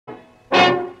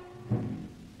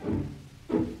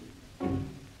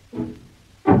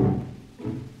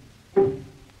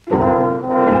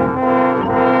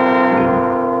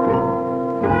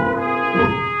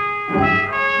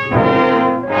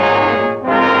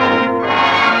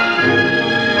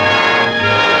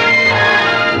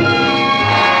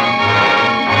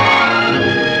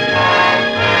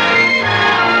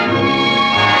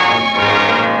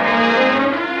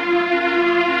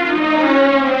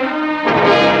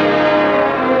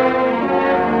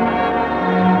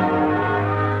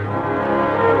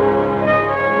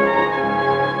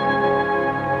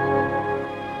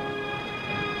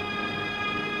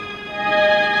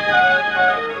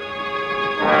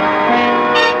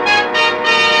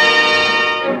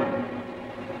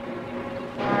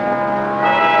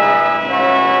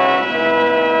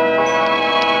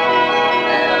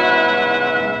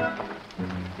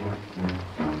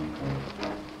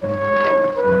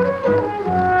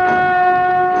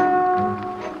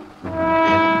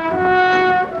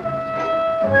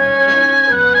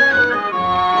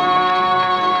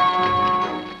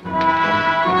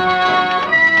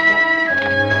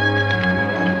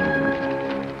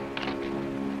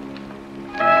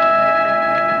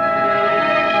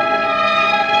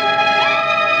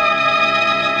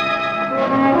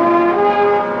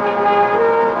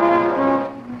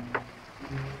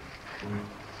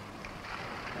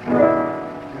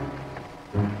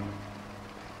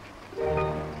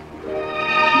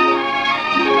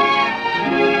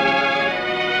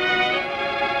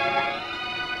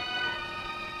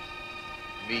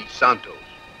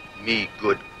Me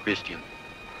good Christian.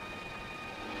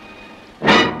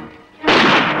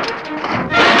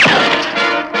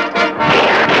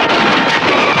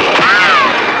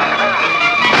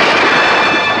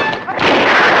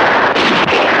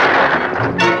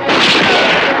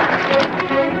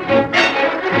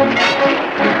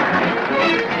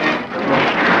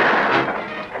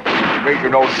 Major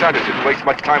and old Sanders didn't waste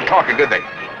much time talking, did they?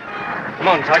 Come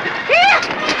on, Sergeant.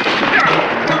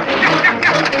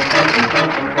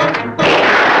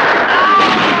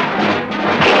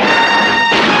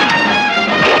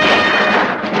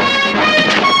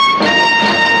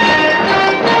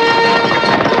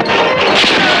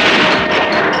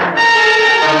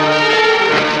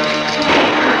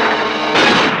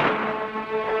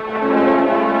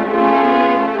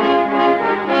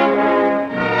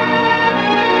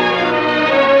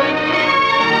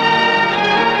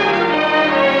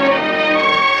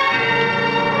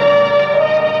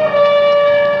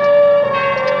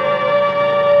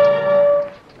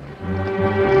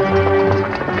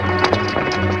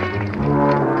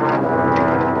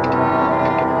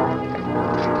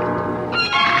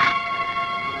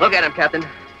 Look at him, Captain.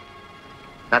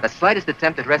 Not the slightest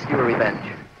attempt at rescue or revenge.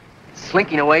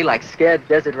 Slinking away like scared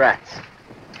desert rats.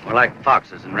 More like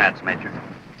foxes and rats, Major.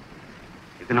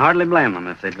 You can hardly blame them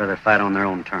if they'd rather fight on their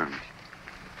own terms.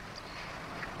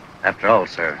 After all,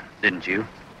 sir, didn't you?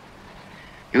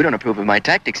 You don't approve of my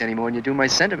tactics any more than you do my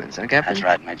sentiments, huh, Captain? That's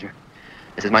right, Major.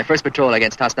 This is my first patrol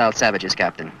against hostile savages,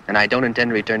 Captain, and I don't intend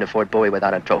to return to Fort Bowie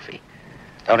without a trophy.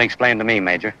 Don't explain to me,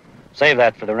 Major. Save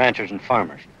that for the ranchers and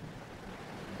farmers.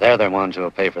 They're the ones who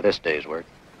will pay for this day's work.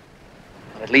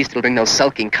 Well, at least it'll bring those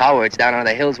sulking cowards down on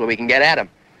the hills where we can get at them.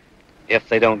 If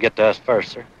they don't get to us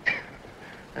first, sir.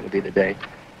 That'll be the day.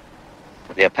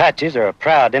 The Apaches are a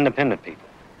proud, independent people.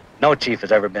 No chief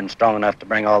has ever been strong enough to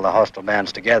bring all the hostile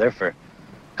bands together for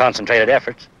concentrated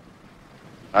efforts.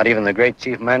 Not even the great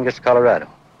Chief Mangus, Colorado.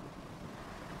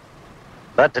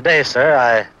 But today, sir,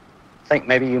 I think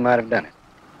maybe you might have done it.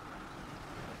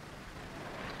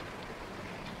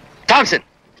 Thompson!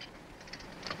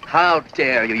 How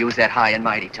dare you use that high and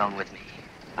mighty tone with me?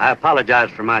 I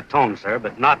apologize for my tone, sir,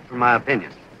 but not for my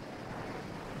opinion.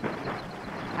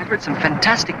 I've heard some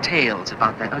fantastic tales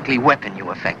about that ugly weapon you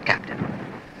affect, Captain.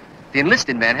 The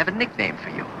enlisted men have a nickname for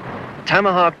you.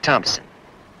 Tomahawk Thompson.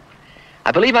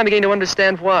 I believe I'm beginning to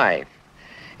understand why.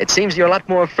 It seems you're a lot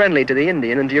more friendly to the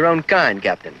Indian and to your own kind,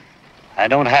 Captain. I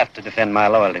don't have to defend my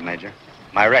loyalty, Major.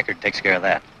 My record takes care of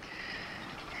that.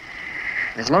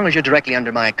 As long as you're directly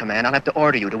under my command, I'll have to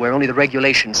order you to wear only the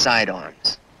regulation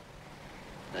sidearms.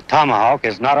 The tomahawk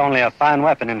is not only a fine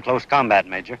weapon in close combat,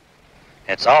 Major.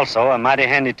 It's also a mighty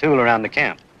handy tool around the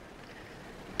camp.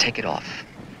 Take it off.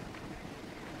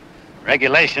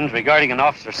 Regulations regarding an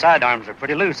officer's sidearms are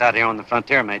pretty loose out here on the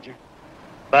frontier, Major.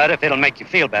 But if it'll make you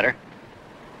feel better.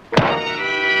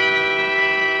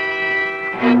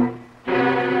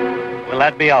 Will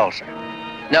that be all, sir?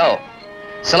 No.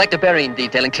 Select a burying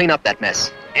detail and clean up that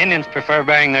mess. Indians prefer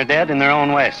burying their dead in their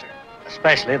own way, sir.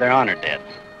 Especially their honored dead.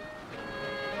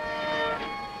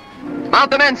 Mount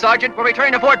the men, Sergeant. We're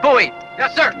returning to Fort Bowie.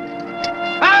 Yes, sir.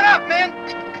 Mount up, men!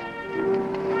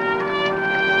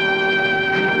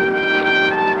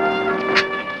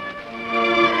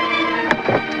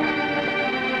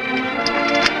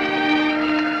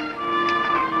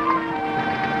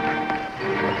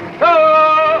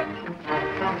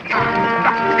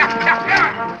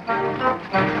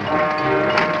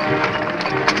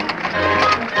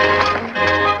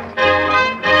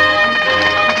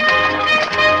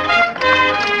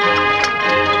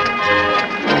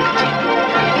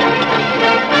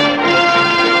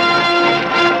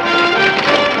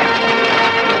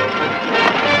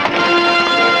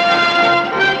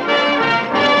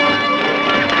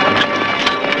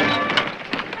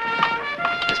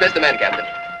 Dismiss the men, Captain.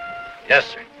 Yes,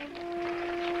 sir.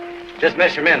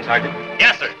 Dismiss your men, Sergeant.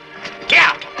 Yes, sir.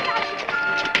 Yeah!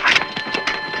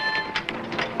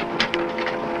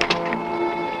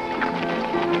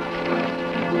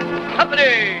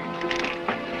 Company!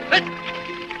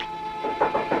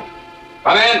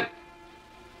 Come in.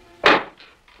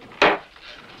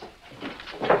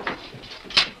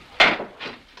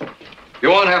 You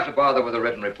won't have to bother with a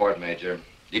written report, Major.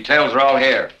 Details are all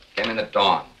here. Came in at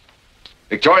dawn.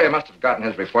 Victoria must have gotten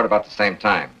his report about the same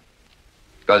time.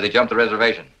 Because he jumped the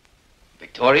reservation.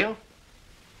 Victoria?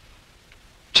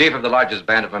 Chief of the largest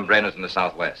band of Membrenos in the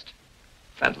Southwest.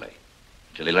 Friendly.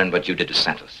 Until he learned what you did to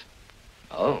Santos.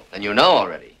 Oh, then you know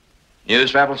already.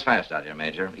 News travels fast out here,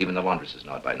 Major. Even the laundresses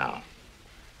know it by now.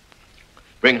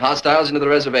 Bring hostiles into the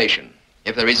reservation.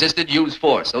 If they resisted, use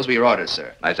force. Those were your orders,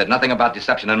 sir. I said nothing about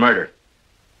deception and murder.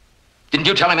 Didn't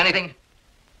you tell him anything?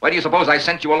 Why do you suppose I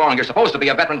sent you along? You're supposed to be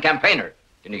a veteran campaigner.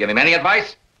 Didn't you give him any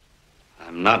advice?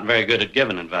 I'm not very good at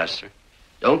giving advice, sir.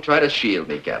 Don't try to shield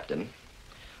me, Captain.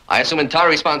 I assume entire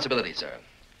responsibility, sir.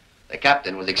 The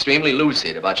captain was extremely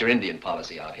lucid about your Indian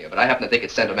policy out here, but I happen to think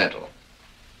it's sentimental.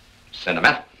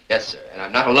 Sentimental? Yes, sir, and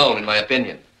I'm not alone in my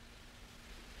opinion.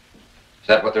 Is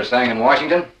that what they're saying in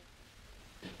Washington?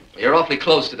 You're awfully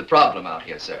close to the problem out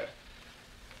here, sir.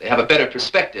 They have a better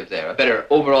perspective there, a better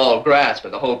overall grasp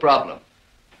of the whole problem.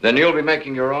 Then you'll be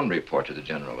making your own report to the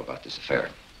general about this affair.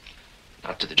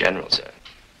 Not to the general, sir.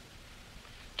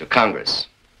 To Congress.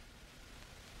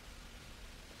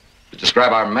 To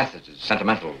describe our methods as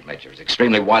sentimental, Major, is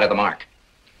extremely wide of the mark.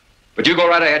 But you go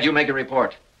right ahead, you make your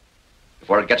report.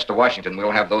 Before it gets to Washington,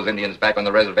 we'll have those Indians back on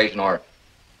the reservation, or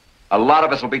a lot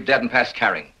of us will be dead and past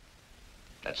carrying.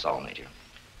 That's all, Major.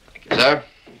 Thank you, sir.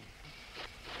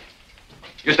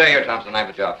 You stay here, Thompson. I have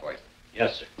a job for you.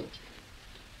 Yes, sir.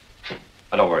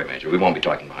 Now, don't worry, Major. We won't be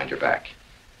talking behind your back.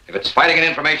 If it's fighting and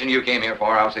information you came here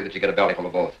for, I'll see that you get a belly full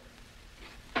of both.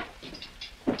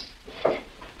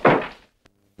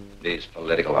 These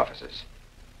political offices.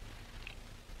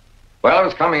 Well, it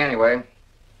was coming anyway.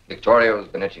 Victorio's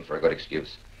been itching for a good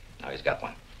excuse. Now he's got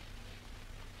one.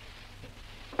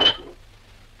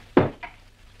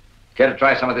 Care to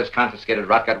try some of this confiscated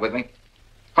rotgut with me?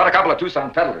 Caught a couple of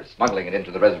Tucson peddlers smuggling it into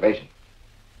the reservation.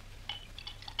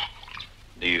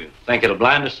 Do you think it'll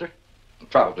blind us, sir?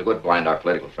 Probably would blind our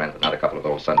political friends, but not a couple of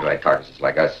old sun-dried carcasses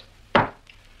like us.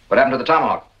 What happened to the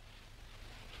tomahawk?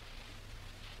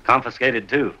 Confiscated,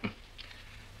 too.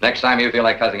 Next time you feel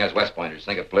like cussing us West Pointers,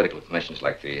 think of political commissions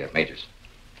like the Major's.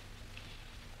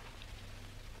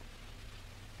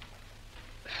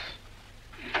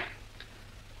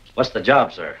 What's the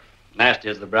job, sir? Nasty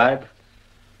as the bribe?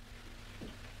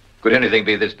 Could anything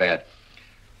be this bad?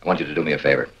 I want you to do me a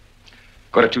favor.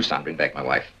 Go to Tucson, bring back my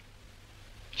wife.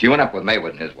 She went up with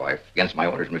Maywood and his wife against my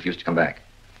orders and refused to come back.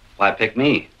 Why pick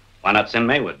me? Why not send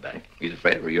Maywood back? He's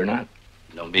afraid of her, you're not.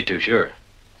 Don't be too sure.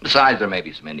 Besides, there may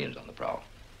be some Indians on the prowl.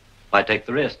 Why take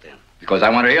the risk, then? Because I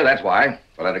want her here, that's why.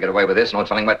 If I let her get away with this, no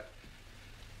telling what.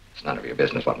 It's none of your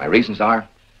business what my reasons are.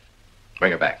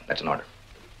 Bring her back. That's an order.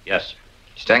 Yes, sir.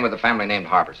 She's staying with a family named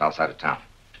Harper's outside of town.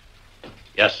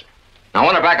 Yes, sir. Now, I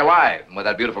want her back alive and with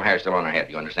that beautiful hair still on her head.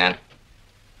 You understand?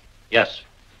 Yes, sir.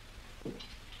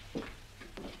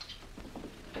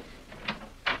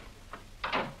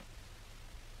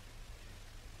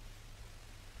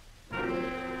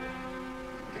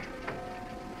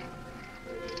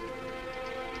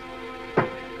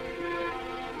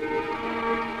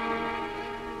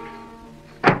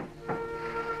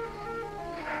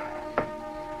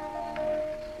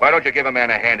 Why don't you give a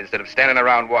man a hand instead of standing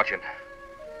around watching?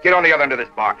 Get on the other end of this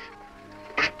box.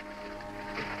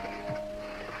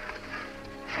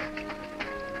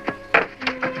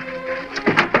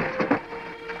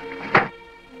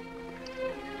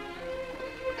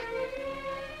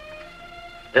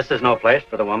 This is no place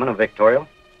for the woman of Victoria.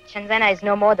 Chanzana is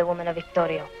no more the woman of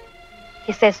Victorio.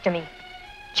 He says to me,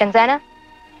 Chanzana,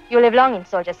 you live long in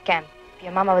soldiers' camp.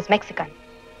 Your mama was Mexican.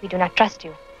 We do not trust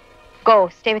you. Go,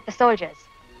 stay with the soldiers.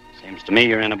 Seems to me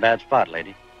you're in a bad spot,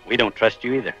 lady. We don't trust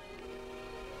you either.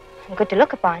 I'm good to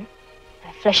look upon.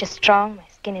 My flesh is strong, my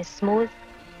skin is smooth.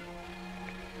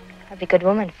 I'll be a good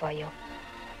woman for you.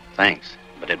 Thanks,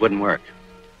 but it wouldn't work.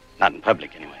 Not in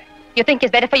public, anyway. You think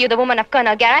it's better for you, the woman of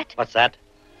Colonel Garrett? What's that?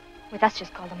 With us, she's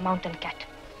called a mountain cat.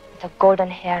 With her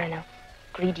golden hair and her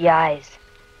greedy eyes.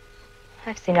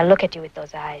 I've seen her look at you with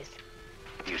those eyes.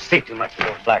 You see too much with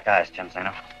those black eyes,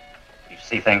 Chanzano. You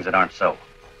see things that aren't so.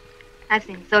 I've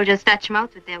seen soldiers touch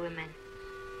mouth with their women.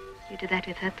 You do that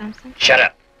with her, Thompson? Shut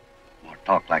up. More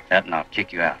talk like that and I'll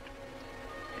kick you out.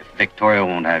 If Victoria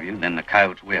won't have you, then the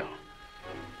coyotes will.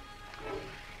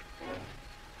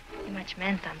 You're much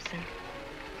man, Thompson.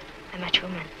 I'm much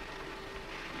woman.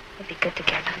 We'll be good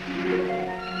together.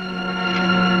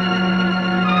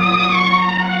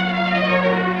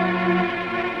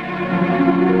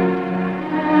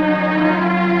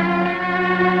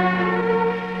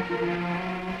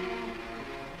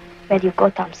 Where do you go,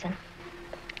 Thompson?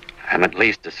 I'm at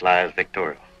least as sly as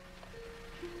Victoria.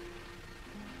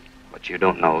 What you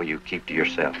don't know, you keep to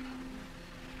yourself.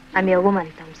 I'm your woman,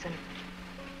 Thompson.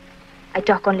 I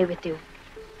talk only with you.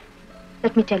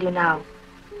 Let me tell you now,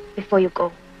 before you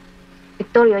go.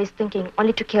 Victoria is thinking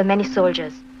only to kill many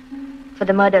soldiers for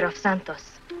the murder of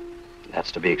Santos.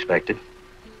 That's to be expected.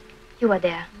 You were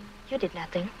there. You did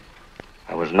nothing.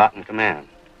 I was not in command.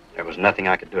 There was nothing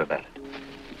I could do about it.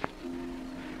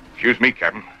 Excuse me,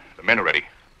 Captain. The men are ready.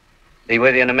 Be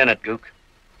with you in a minute, Gook.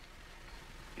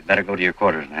 You better go to your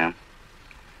quarters, ma'am.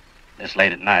 This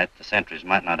late at night, the sentries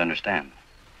might not understand.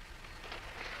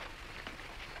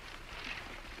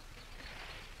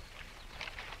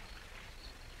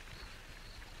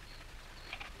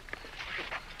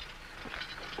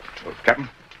 Well, Captain,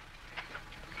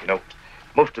 you know,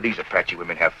 most of these Apache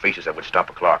women have faces that would stop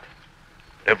a clock.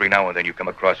 But every now and then you come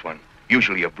across one,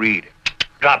 usually a breed.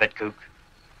 Drop it, Kook.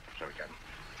 Sorry, Captain.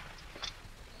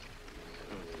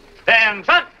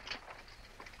 Attention!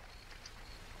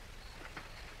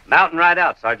 Mount and ride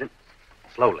out, Sergeant.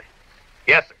 Slowly.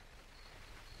 Yes, sir.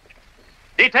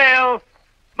 Detail,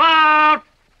 mount!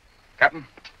 Captain?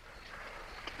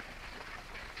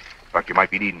 Thought you might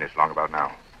be needing this long about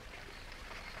now.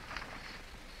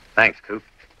 Thanks, Kook.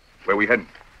 Where we heading?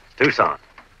 Tucson.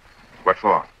 What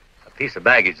for? A piece of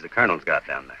baggage the colonel's got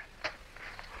down there.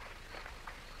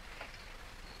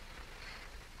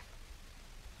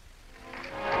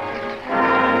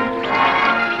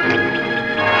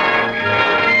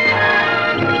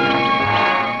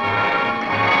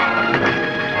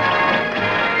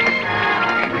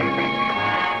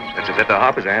 It's as if the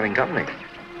Hoppers are having company.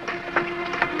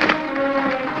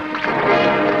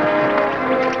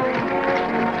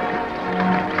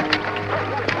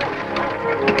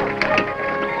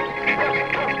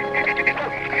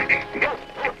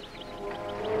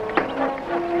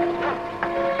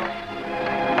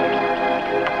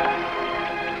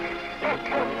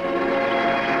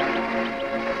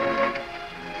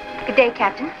 Good day,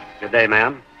 Captain. Good day,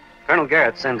 ma'am. Colonel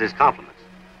Garrett sends his compliments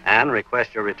and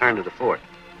requests your return to the fort.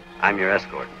 I'm your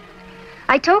escort.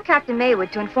 I told Captain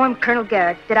Maywood to inform Colonel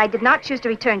Garrett that I did not choose to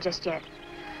return just yet.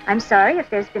 I'm sorry if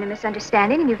there's been a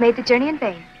misunderstanding and you've made the journey in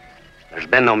vain. There's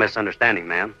been no misunderstanding,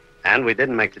 ma'am, and we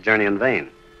didn't make the journey in vain.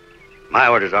 My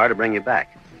orders are to bring you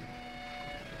back.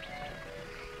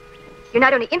 You're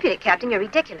not only impudent, Captain, you're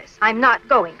ridiculous. I'm not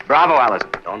going. Bravo, Allison.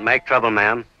 Don't make trouble,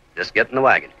 ma'am. Just get in the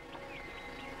wagon.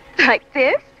 Like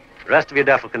this? The rest of your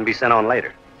duffel can be sent on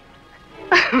later.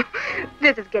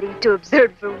 This is getting too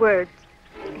absurd for words.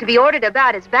 To be ordered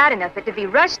about is bad enough, but to be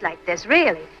rushed like this,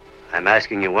 really. I'm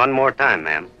asking you one more time,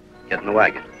 ma'am. Get in the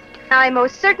wagon. I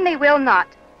most certainly will not.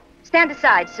 Stand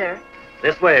aside, sir.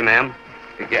 This way, ma'am.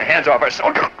 Get your hands off her,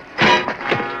 soldier.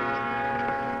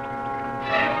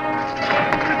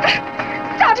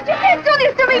 Stop it! You can't do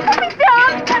this to me! Put me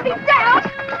down! Put me down!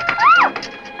 Ah!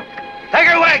 Take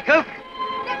her away, Coop!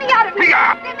 Let me out of here!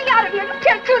 Let me out of here! You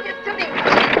can't do this to me!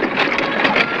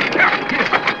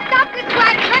 Stop this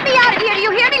wagon! Let me out of here! Do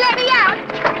you hear me? Let me out!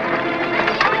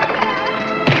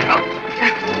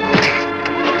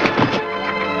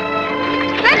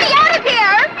 Let me out of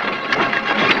here!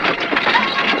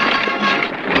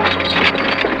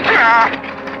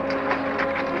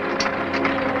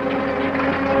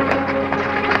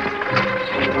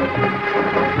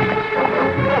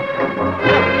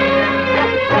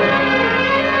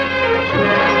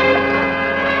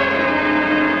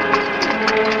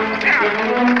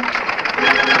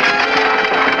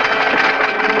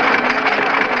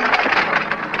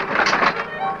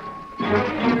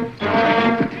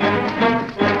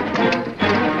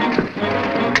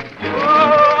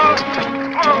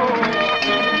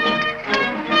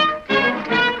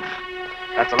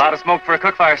 That's a lot of smoke for a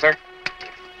cook fire, sir.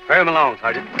 Hurry him along,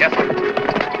 Sergeant. Yes, sir.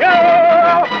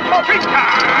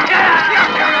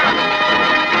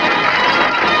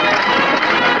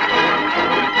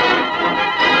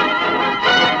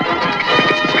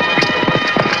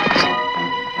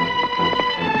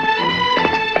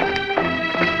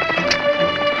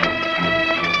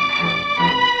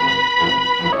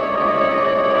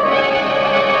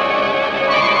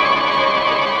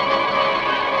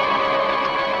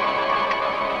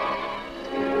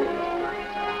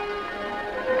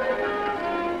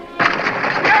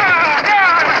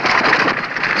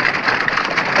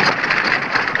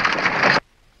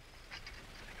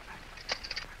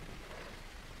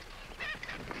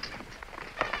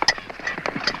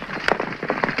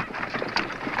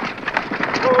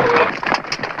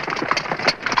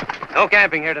 No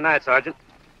camping here tonight, Sergeant.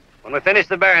 When we finish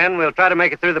the burying, we'll try to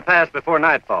make it through the pass before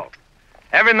nightfall.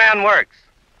 Every man works.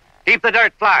 Keep the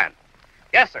dirt flying.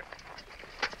 Yes, sir.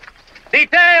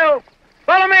 Detail!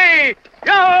 Follow me!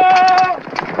 Yo!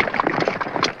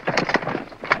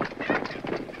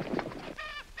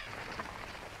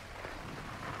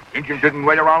 Indians didn't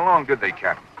wait around long, did they,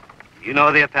 Captain? You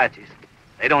know the Apaches.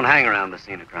 They don't hang around the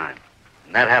scene of crime.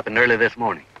 And that happened early this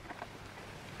morning.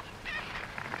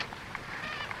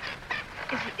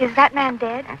 Is that man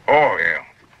dead? Oh, yeah.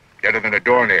 Deader than a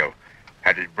doornail.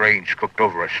 Had his brains cooked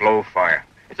over a slow fire.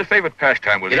 It's a favorite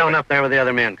pastime with Get on up there with the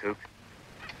other men, Coop.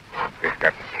 Yes,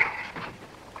 Captain.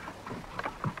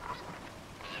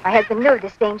 My husband knew of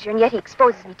this danger, and yet he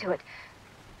exposes me to it.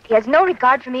 He has no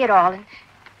regard for me at all,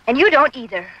 and you don't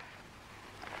either.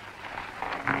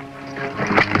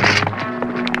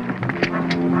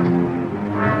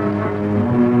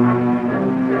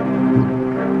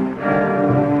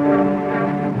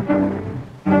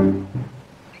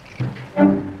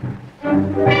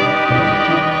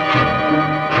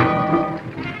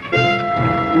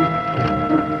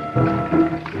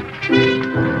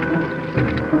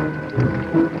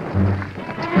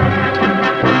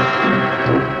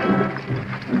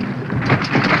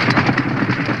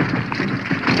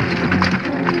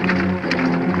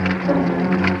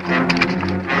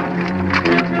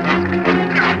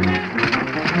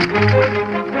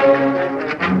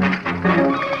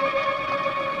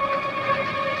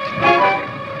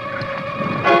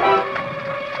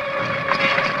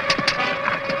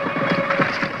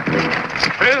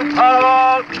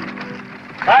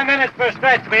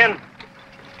 Stretch, men.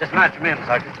 Dismount your men,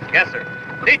 Sergeant. Yes, sir.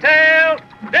 Detail,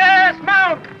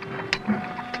 dismount!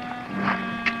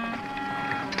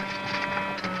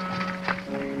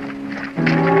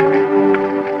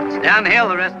 It's down the hill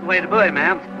the rest of the way to Bowie,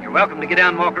 ma'am. You're welcome to get down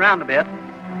and walk around a bit.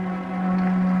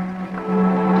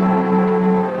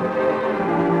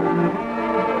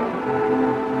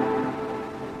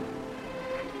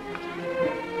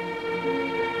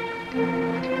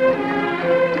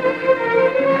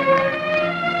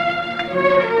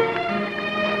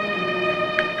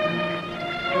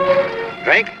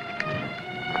 Drink?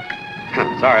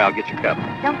 Sorry, I'll get your cup.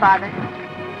 Don't bother.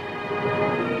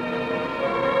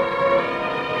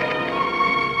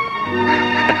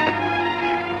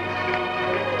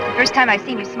 The first time I've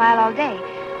seen you smile all day.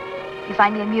 You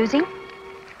find me amusing?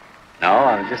 No,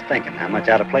 I was just thinking how much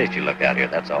out of place you look out here,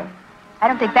 that's all. I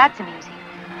don't think that's amusing.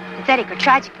 Pathetic or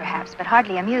tragic, perhaps, but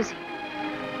hardly amusing.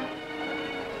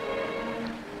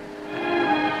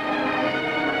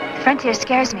 The frontier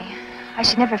scares me. I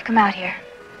should never have come out here.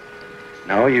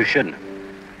 No, you shouldn't have.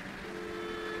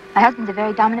 My husband's a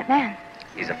very dominant man.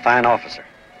 He's a fine officer.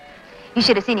 You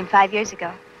should have seen him 5 years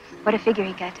ago. What a figure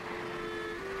he got.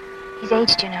 He's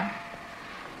aged, you know.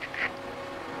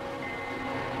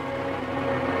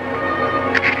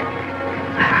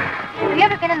 Have you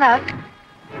ever been in love?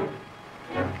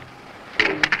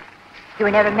 You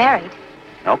were never married?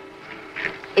 Nope.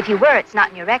 If you were, it's not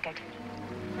in your record.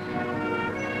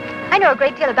 I know a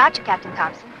great deal about you, Captain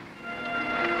Thompson.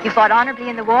 You fought honorably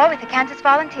in the war with the Kansas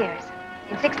Volunteers.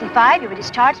 In '65, you were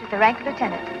discharged with the rank of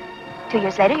lieutenant. 2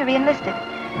 years later, you re-enlisted.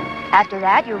 After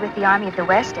that, you were with the Army of the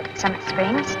West at Summit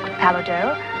Springs, Palo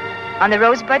Duro, on the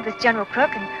Rosebud with General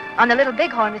Crook, and on the Little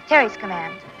Bighorn with Terry's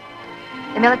command.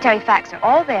 The military facts are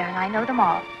all there, and I know them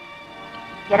all.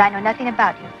 Yet I know nothing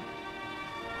about you.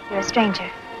 You're a stranger.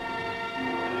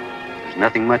 There's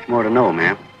nothing much more to know,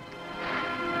 ma'am.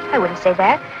 I wouldn't say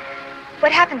that.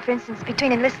 What happened, for instance,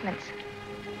 between enlistments?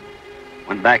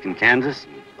 Went back in Kansas,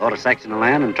 bought a section of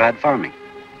land and tried farming.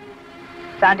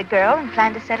 Found a girl and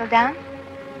planned to settle down?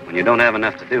 When you don't have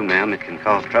enough to do, ma'am, it can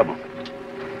cause trouble.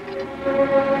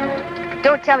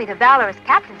 Don't tell me the valorous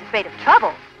captain's afraid of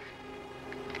trouble.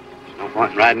 There's no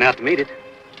point in riding out to meet it.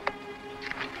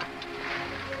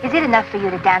 Is it enough for you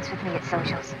to dance with me at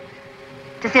socials?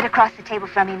 To sit across the table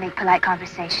from me and make polite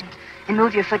conversation and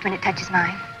move your foot when it touches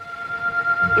mine?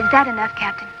 Is that enough,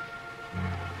 Captain?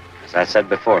 As I said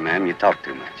before, ma'am, you talk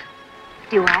too much.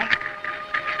 Do I?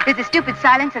 Does the stupid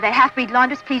silence of that half-breed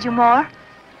laundress please you more?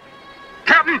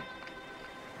 Captain!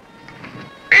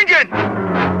 Indian!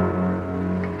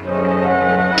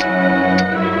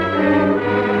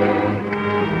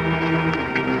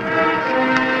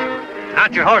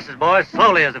 Mount your horses, boys,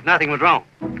 slowly as if nothing was wrong.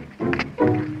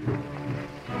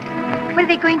 What are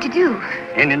they going to do?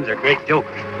 Indians are great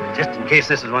jokers. Just in case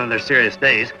this is one of their serious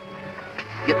days,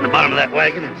 get in the bottom of that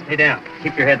wagon and stay down.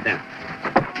 Keep your head down.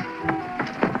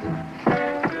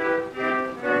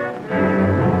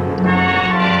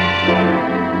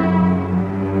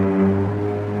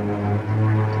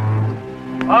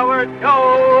 Forward,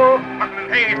 go!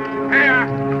 Hey, here!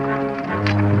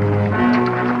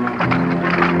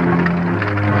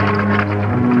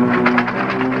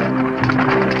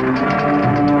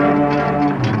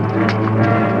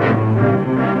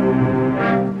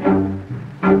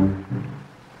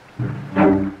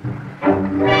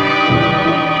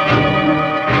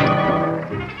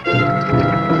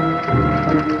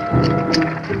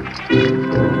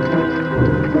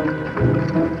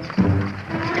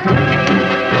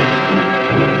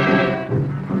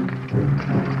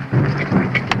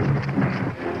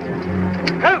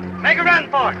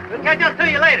 We'll catch up to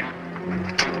you later.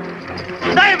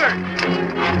 Savers!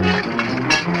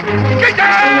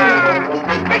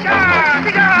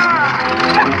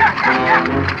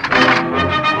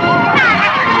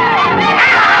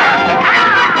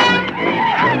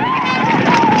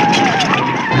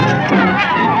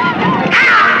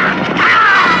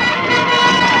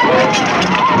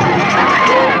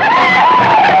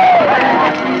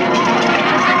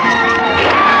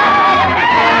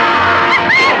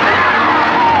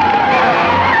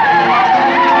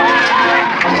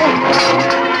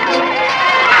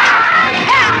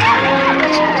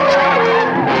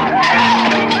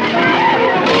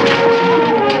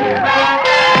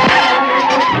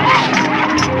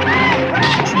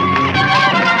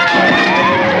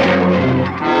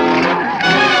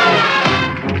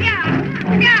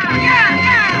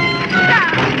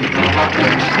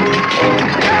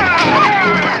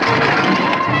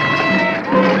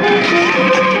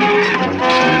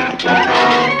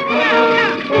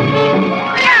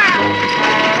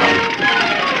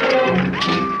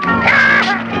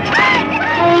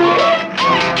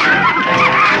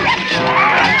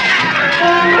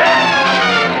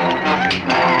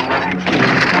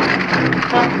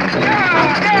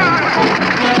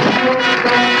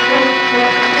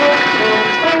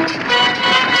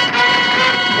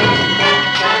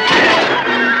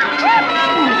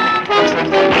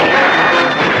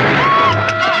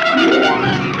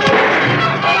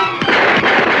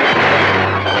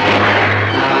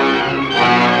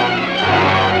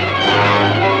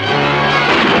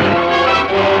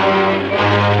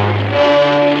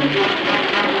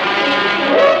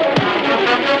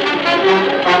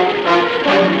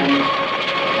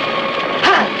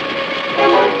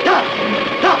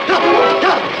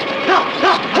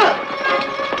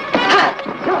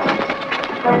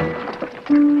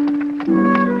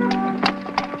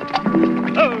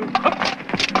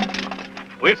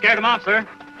 We've scared him off, sir.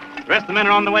 The rest of the men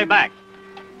are on the way back.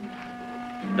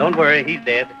 Don't worry, he's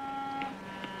dead.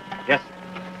 Yes,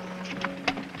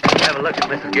 sir. Have a look at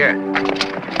Mrs. Garrett.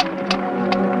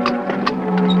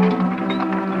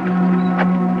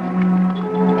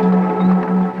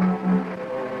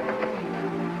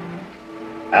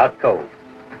 Out cold.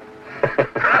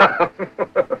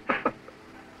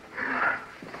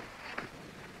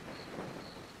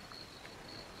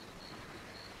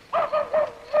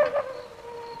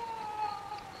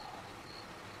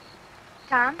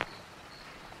 Tom?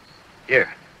 Here.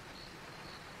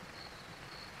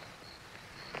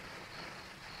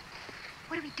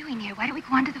 What are we doing here? Why don't we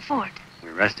go on to the fort?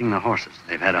 We're resting the horses.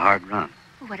 They've had a hard run.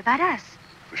 Well, what about us?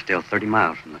 We're still 30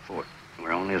 miles from the fort. And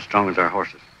we're only as strong as our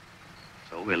horses.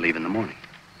 So we'll leave in the morning.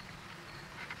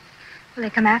 Will they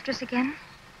come after us again?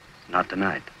 Not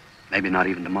tonight. Maybe not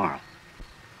even tomorrow.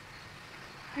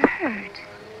 We're hurt.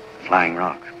 Flying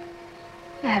rock.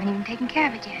 You haven't even taken care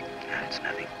of it yet. That's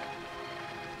nothing.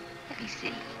 Let me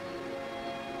see.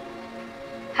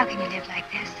 How can you live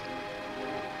like this?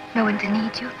 No one to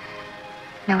need you.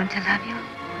 No one to love you.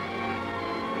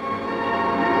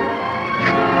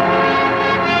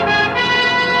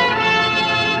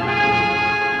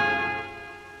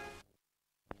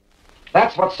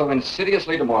 That's what's so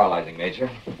insidiously demoralizing, Major.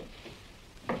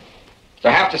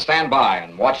 To have to stand by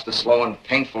and watch the slow and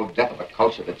painful death of a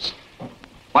culture that's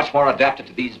much more adapted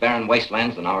to these barren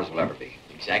wastelands than ours will ever be.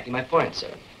 Exactly my point,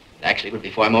 sir. Actually, it would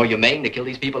be far more humane to kill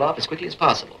these people off as quickly as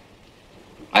possible.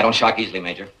 I don't shock easily,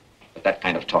 Major, but that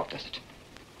kind of talk does it.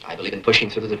 I believe in pushing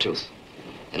through to the truth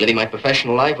and living my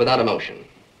professional life without emotion.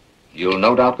 You'll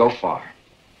no doubt go far.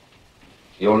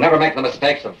 You'll never make the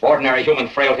mistakes of ordinary human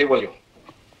frailty, will you?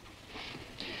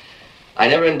 I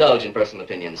never indulge in personal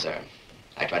opinions, sir.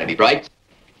 I try to be bright,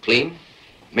 clean,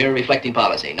 mirror-reflecting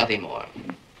policy, nothing more.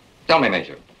 Tell me,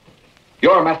 Major,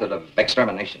 your method of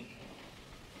extermination,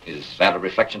 is that a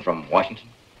reflection from Washington?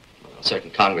 Well,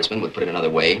 certain congressmen would put it another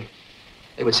way.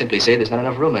 They would simply say there's not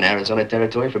enough room in Arizona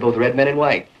territory for both red men and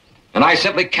white. And I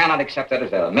simply cannot accept that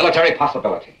as a military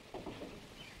possibility.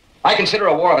 I consider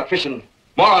a war of attrition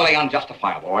morally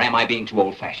unjustifiable, or am I being too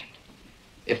old-fashioned?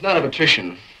 If not of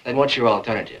attrition, then what's your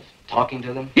alternative? Talking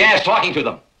to them? Yes, talking to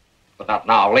them. But not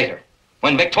now, later,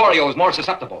 when Victorio is more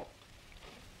susceptible.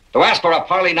 To ask for a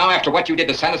parley now after what you did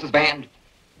to Sanus's band,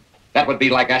 that would be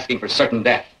like asking for certain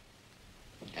death.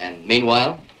 And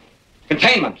meanwhile?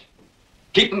 Containment.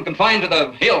 Keep them confined to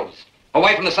the hills,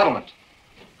 away from the settlement.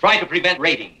 Try to prevent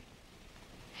raiding.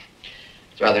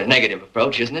 It's a rather negative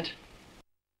approach, isn't it?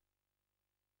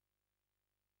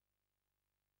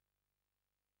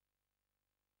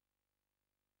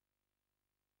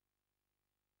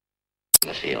 In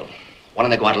the field. One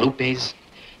in the Guadalupes,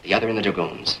 the other in the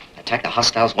Dragoons. Attack the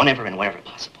hostiles whenever and wherever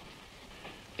possible.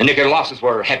 And if your losses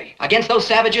were heavy? Against those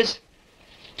savages?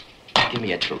 Give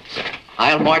me a truth, sir.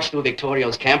 I'll march through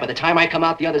Victorio's camp. By the time I come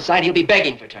out the other side, he'll be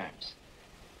begging for terms.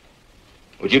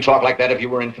 Would you talk like that if you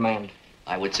were in command?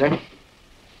 I would, sir.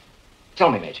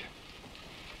 Tell me, Major.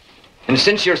 And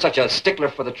since you're such a stickler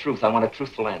for the truth, I want a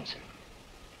truthful answer.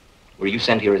 Were you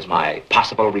sent here as my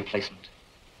possible replacement?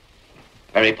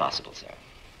 Very possible, sir.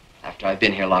 After I've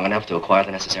been here long enough to acquire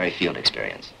the necessary field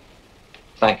experience.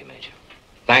 Thank you, Major.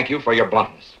 Thank you for your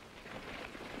bluntness.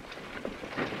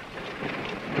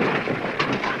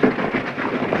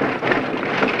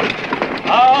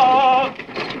 Oh!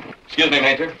 Excuse me,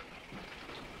 Major.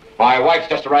 My wife's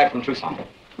just arrived from Tucson.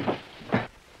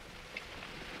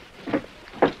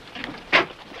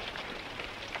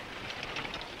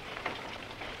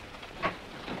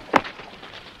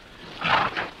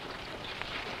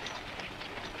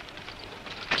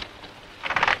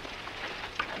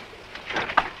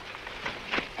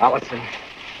 Allison,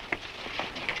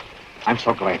 I'm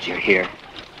so glad you're here.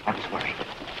 I was worried.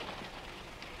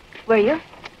 Were you?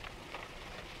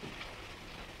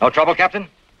 No trouble, Captain?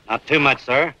 Not too much,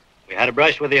 sir. We had a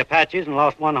brush with the Apaches and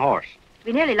lost one horse.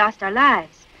 We nearly lost our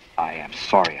lives. I am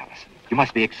sorry, Allison. You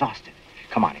must be exhausted.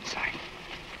 Come on inside.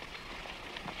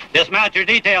 Dismount your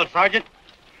detail, Sergeant.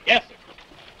 Yes, sir.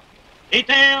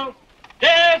 Details,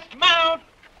 dismount!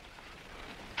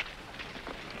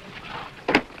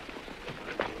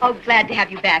 Oh, glad to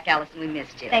have you back, Allison. We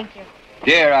missed you. Thank you.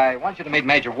 Dear, I want you to meet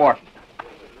Major Wharton.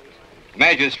 The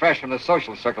Major's fresh from the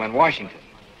social circle in Washington.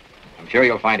 I'm sure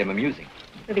you'll find him amusing.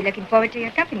 We'll be looking forward to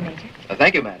your company, Major.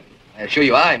 Thank you, madam. I assure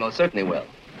you I most certainly will.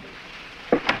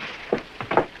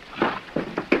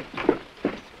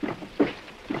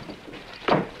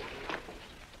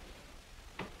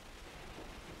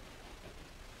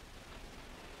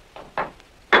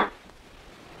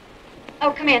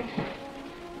 Oh, come in.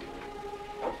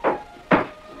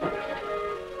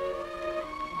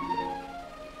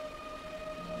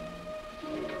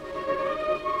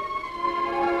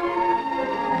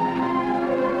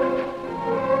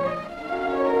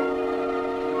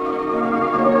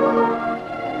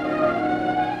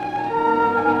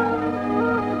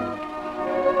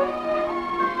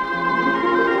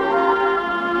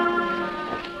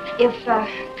 If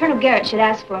Colonel Garrett should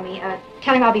ask for me,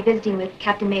 tell him I'll be visiting with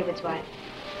Captain Maywood's wife.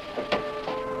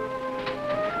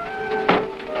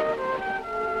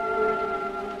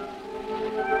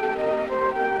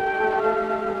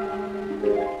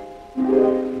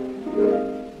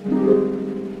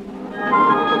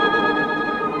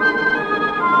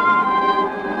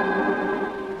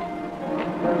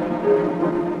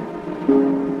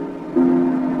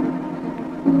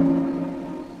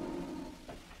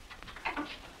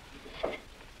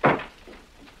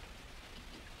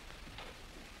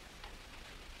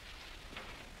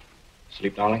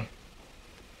 Sleep, darling?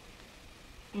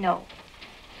 No,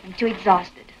 I'm too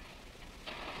exhausted.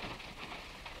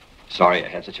 Sorry I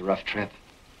had such a rough trip.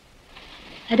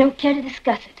 I don't care to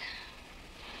discuss it.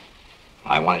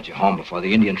 I wanted you home before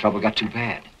the Indian trouble got too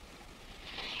bad.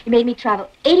 You made me travel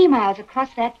 80 miles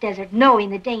across that desert knowing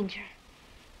the danger.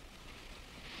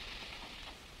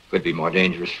 Could be more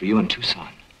dangerous for you in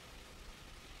Tucson.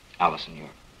 Allison,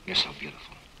 you're so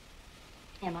beautiful.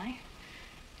 Am I?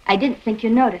 I didn't think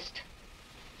you noticed.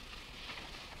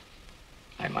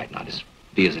 I might not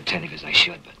be as attentive as I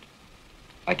should, but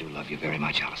I do love you very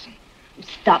much, Allison.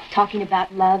 Stop talking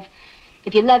about love.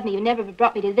 If you loved me, you never would have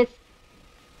brought me to this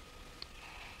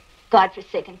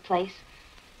godforsaken place.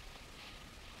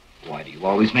 Why do you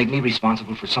always make me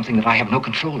responsible for something that I have no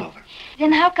control over?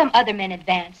 Then how come other men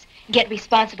advance, get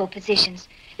responsible positions?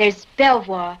 There's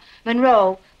Belvoir,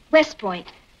 Monroe, West Point,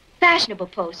 fashionable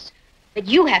posts. But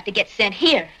you have to get sent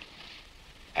here.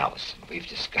 Allison, we've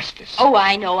discussed this. Oh,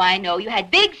 I know. You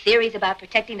had big theories about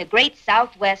protecting the great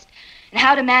Southwest and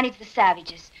how to manage the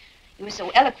savages. You were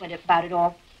so eloquent about it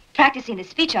all, practicing the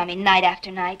speech on me night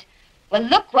after night. Well,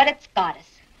 look what it's got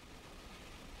us.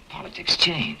 Politics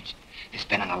change. There's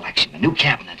been an election, a new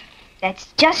cabinet.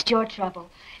 That's just your trouble.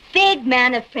 Big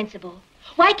man of principle.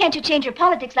 Why can't you change your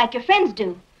politics like your friends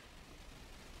do?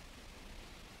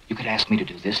 You could ask me to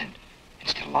do this and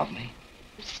still love me.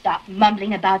 Stop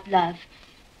mumbling about love.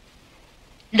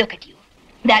 Look at you.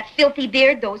 That filthy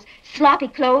beard, those sloppy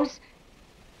clothes.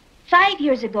 5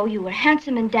 years ago, you were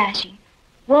handsome and dashing.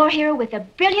 War hero with a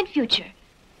brilliant future.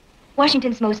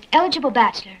 Washington's most eligible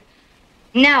bachelor.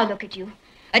 Now look at you.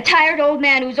 A tired old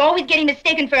man who's always getting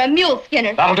mistaken for a mule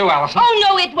skinner. That'll do, Allison. Oh,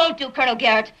 no, it won't do, Colonel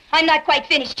Garrett. I'm not quite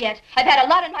finished yet. I've had a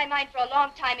lot on my mind for a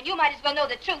long time, and you might as well know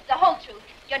the truth, the whole truth.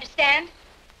 You understand?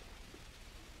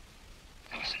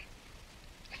 Allison,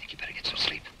 I think you better get some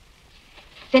sleep.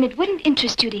 Then it wouldn't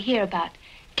interest you to hear about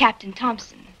Captain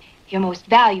Thompson, your most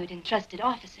valued and trusted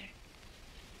officer.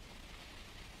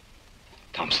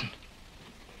 Thompson?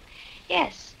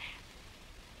 Yes.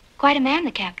 Quite a man,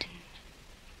 the captain.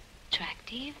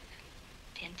 Attractive,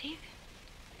 attentive.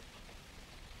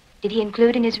 Did he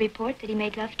include in his report that he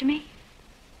made love to me?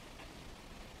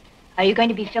 Are you going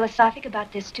to be philosophic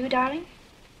about this too, darling?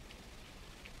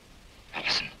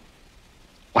 Allison,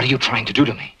 what are you trying to do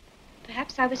to me?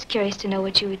 Perhaps I was curious to know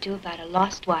what you would do about a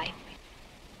lost wife.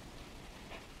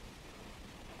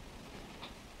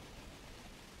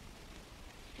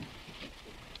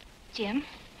 Jim?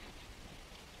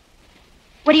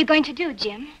 What are you going to do,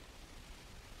 Jim?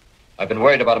 I've been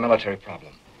worried about a military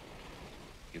problem.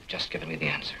 You've just given me the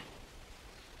answer.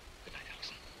 Good night,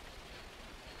 Allison.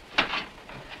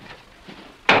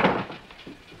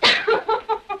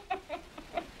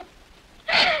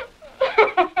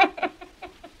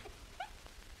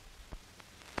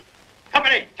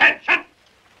 Company, attention!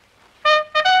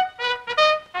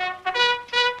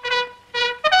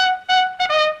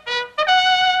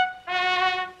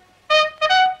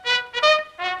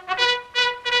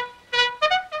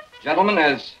 Gentlemen,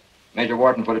 as Major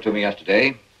Wharton put it to me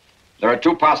yesterday, there are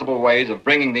two possible ways of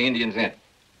bringing the Indians in.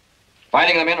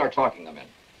 Fighting them in or talking them in.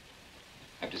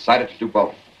 I've decided to do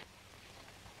both.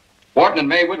 Wharton and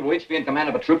Maywood will each be in command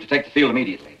of a troop to take the field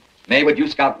immediately. Maywood, you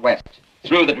scout west,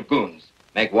 through the dragoons.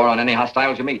 Make war on any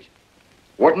hostiles you meet.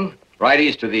 Wharton, ride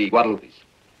east to the Guadalupes.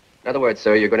 In other words,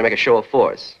 sir, you're going to make a show of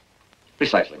force.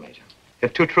 Precisely, Major.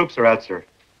 If 2 troops are out, sir,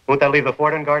 won't that leave the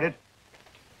fort unguarded?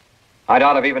 I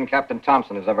doubt if even Captain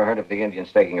Thompson has ever heard of the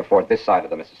Indians taking a fort this side of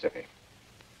the Mississippi.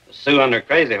 The Sioux under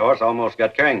Crazy Horse almost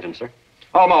got Carrington, sir.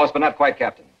 Almost, but not quite,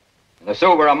 Captain. And the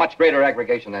Sioux were a much greater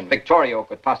aggregation than Victorio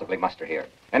could possibly muster here.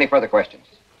 Any further questions?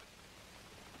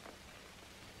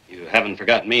 You haven't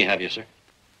forgotten me, have you, sir?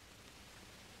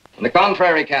 On the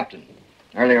contrary, Captain.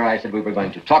 Earlier I said we were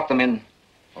going to talk them in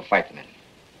or fight them in.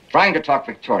 Trying to talk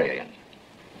Victoria in.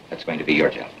 That's going to be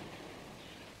your job.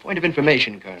 Point of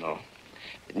information, Colonel.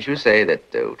 Didn't you say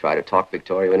that to try to talk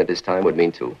Victoria in at this time would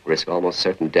mean to risk almost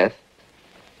certain death?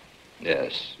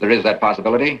 Yes, there is that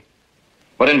possibility.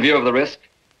 But in view of the risk,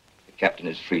 the captain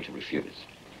is free to refuse.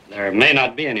 There may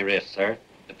not be any risk, sir.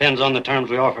 Depends on the terms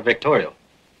we offer Victoria.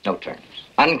 No terms.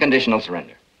 Unconditional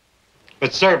surrender.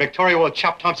 But, sir, Victoria will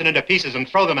chop Thompson into pieces and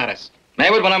throw them at us.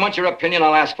 Maywood, when I want your opinion,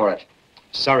 I'll ask for it.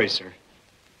 Sorry, sir.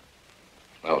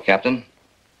 Well, Captain?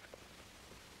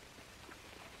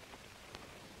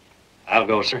 I'll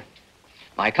go, sir.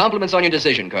 My compliments on your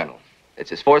decision, Colonel.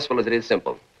 It's as forceful as it is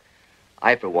simple.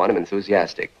 I, for one, am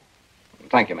enthusiastic.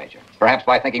 Thank you, Major. Perhaps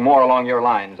by thinking more along your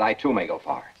lines, I too may go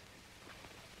far.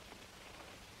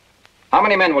 How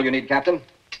many men will you need, Captain?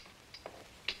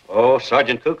 Oh,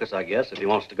 Sergeant Kukas, I guess, if he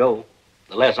wants to go.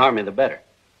 The less army, the better.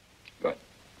 Good.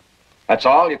 That's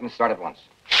all. You can start at once.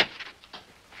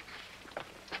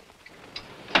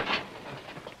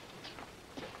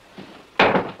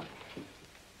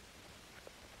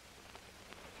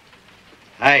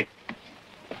 Hi.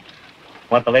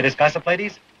 Want the latest gossip,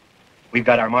 ladies? We've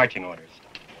got our marching orders.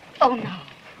 Oh, no.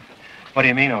 What do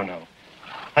you mean, oh no?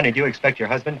 Honey, do you expect your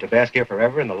husband to bask here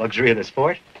forever in the luxury of this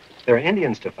fort? There are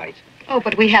Indians to fight. Oh,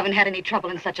 but we haven't had any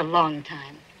trouble in such a long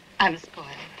time. I'm spoiled.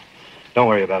 Don't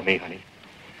worry about me, honey.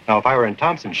 Now, if I were in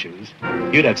Thompson's shoes,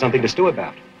 you'd have something to stew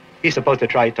about. He's supposed to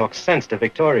try to talk sense to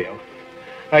Victorio.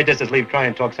 I'd just as leave try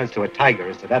and talk sense to a tiger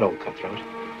as to that old cutthroat.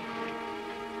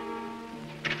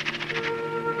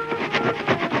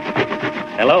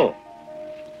 Hello.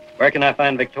 Where can I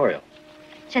find Victoria?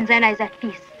 Shenzena is at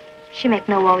peace. She make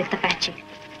no war with the Apache.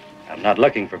 I'm not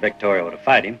looking for Victoria to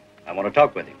fight him. I want to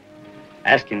talk with him.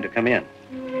 Ask him to come in.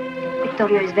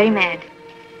 Victoria is very mad.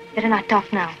 Better not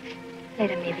talk now.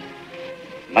 Later, maybe.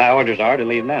 My orders are to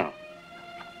leave now.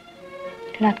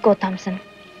 Do not go, Thompson.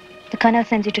 The colonel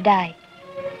sends you to die.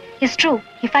 It's true.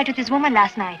 He fight with his woman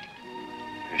last night.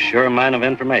 You're sure a man of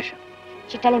information.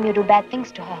 She tell him you do bad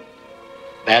things to her.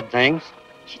 Bad things?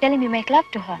 She tell him you make love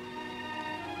to her.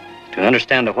 To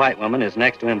understand a white woman is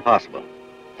next to impossible.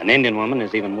 An Indian woman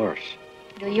is even worse.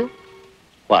 Do you?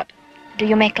 What? Do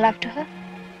you make love to her?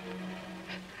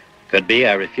 Could be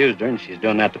I refused her and she's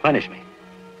doing that to punish me.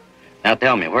 Now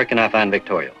tell me, where can I find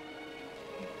Victoria?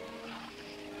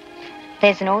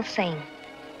 There's an old saying.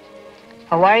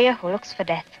 A warrior who looks for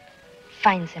death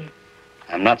finds him.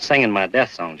 I'm not singing my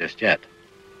death song just yet.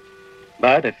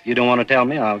 But if you don't want to tell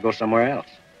me, I'll go somewhere else.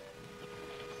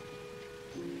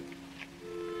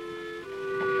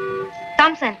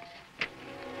 Thompson.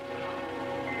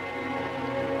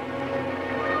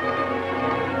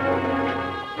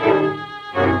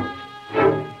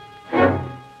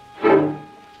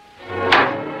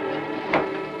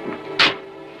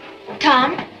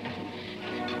 Tom,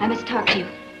 I must talk to you.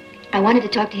 I wanted to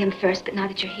talk to him first, but now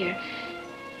that you're here,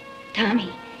 Tom,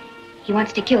 he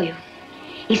wants to kill you.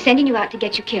 He's sending you out to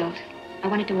get you killed. I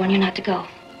wanted to warn you not to go.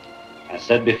 I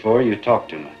said before, you talk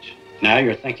too much. Now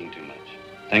you're thinking too much.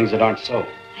 Things that aren't so.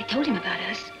 I told him about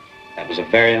us. That was a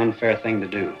very unfair thing to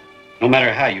do. No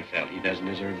matter how you felt, he doesn't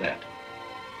deserve that.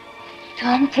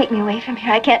 Tom, take me away from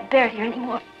here. I can't bear it here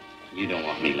anymore. You don't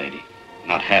want me, lady.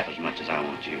 Not half as much as I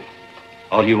want you.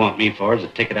 All you want me for is a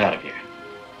ticket out of here.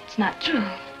 It's not true.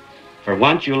 For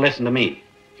once, you'll listen to me.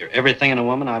 You're everything in a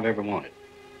woman I've ever wanted.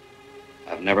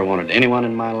 I've never wanted anyone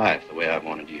in my life the way I've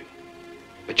wanted you.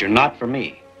 But you're not for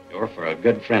me. You're for a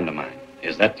good friend of mine.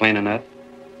 Is that plain enough?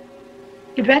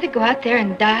 You'd rather go out there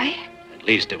and die? At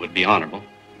least it would be honorable.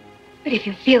 But if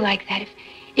you feel like that,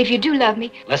 if you do love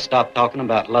me... Let's stop talking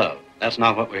about love. That's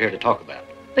not what we're here to talk about.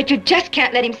 But you just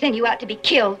can't let him send you out to be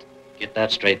killed. Get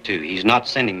that straight, too. He's not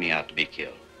sending me out to be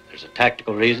killed. There's a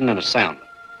tactical reason and a sound one.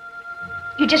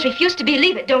 You just refuse to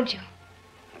believe it, don't you?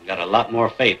 I've got a lot more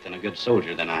faith in a good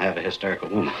soldier than I have a hysterical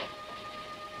woman.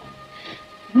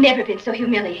 Never been so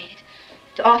humiliated.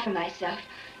 To offer myself.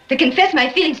 To confess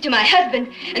my feelings to my husband,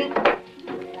 and...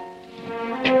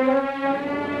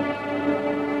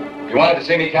 You wanted to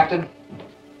see me, Captain?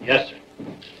 Yes, sir.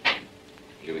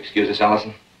 You excuse us,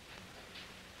 Allison?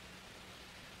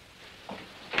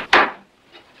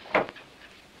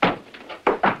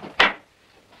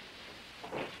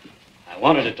 I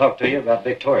wanted to talk to you about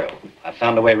Victoria. I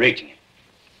found a way reaching you.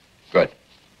 Good.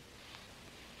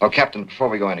 Well, Captain, before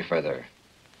we go any further,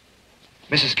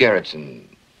 Mrs. Garrett's in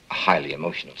a highly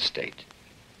emotional state.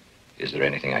 Is there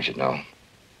anything I should know?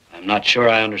 I'm not sure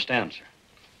I understand, sir.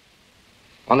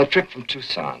 On the trip from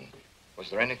Tucson, was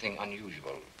there anything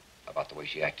unusual about the way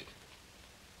she acted?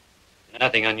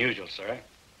 Nothing unusual, sir.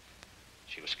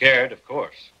 She was scared, of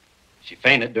course. She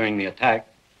fainted during the attack.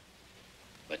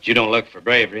 But you don't look for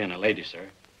bravery in a lady, sir.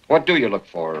 What do you look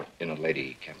for in a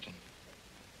lady, Captain?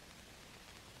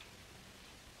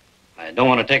 I don't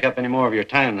want to take up any more of your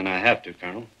time than I have to,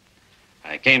 Colonel.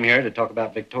 I came here to talk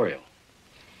about Victorio.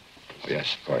 Oh,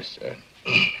 yes, of course.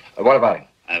 What about him?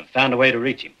 I've found a way to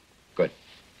reach him. Good.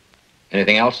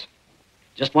 Anything else?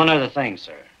 Just one other thing,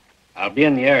 sir. I'll be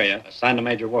in the area assigned to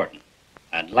Major Wharton.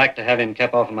 I'd like to have him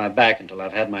kept off of my back until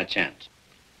I've had my chance.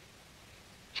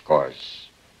 Of course.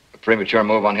 A premature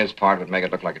move on his part would make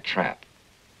it look like a trap.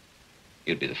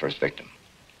 You'd be the first victim.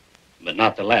 But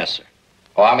not the last, sir.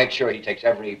 Oh, I'll make sure he takes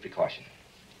every precaution.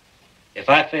 If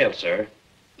I fail, sir,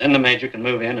 then the Major can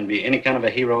move in and be any kind of a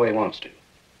hero he wants to.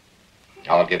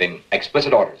 I'll give him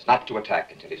explicit orders not to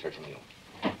attack until he's heard from you.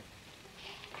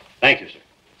 Thank you, sir.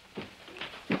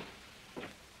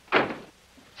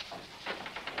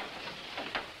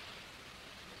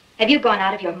 Have you gone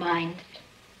out of your mind?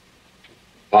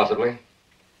 Possibly.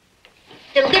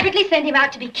 Deliberately send him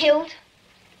out to be killed?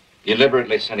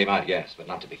 Deliberately send him out, yes, but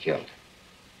not to be killed.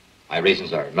 My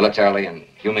reasons are militarily and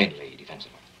humanely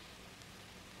defensible.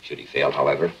 Should he fail,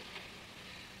 however,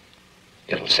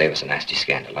 it'll save us a nasty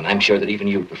scandal, and I'm sure that even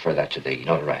you prefer that to the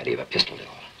notoriety of a pistol duel.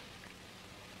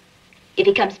 If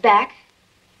he comes back?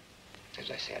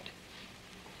 As I said,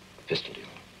 a pistol duel.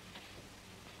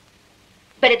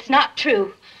 But it's not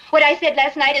true. What I said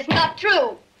last night is not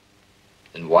true.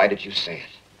 Then why did you say it?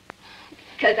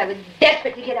 Because I was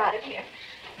desperate to get out of here.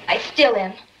 I still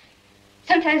am.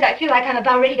 Sometimes I feel like I'm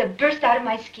about ready to burst out of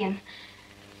my skin.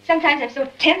 Sometimes I'm so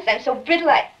tense, I'm so brittle,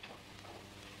 I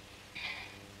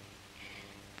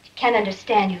can't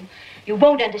understand you. You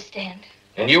won't understand.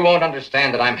 And you won't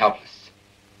understand that I'm helpless.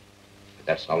 But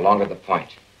that's no longer the point.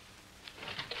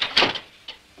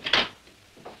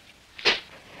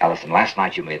 Allison, last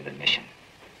night you made an admission.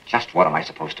 Just what am I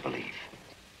supposed to believe?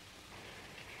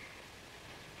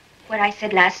 What I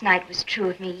said last night was true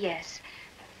of me, yes.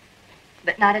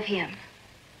 But not of him.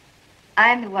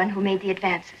 I'm the one who made the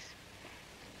advances.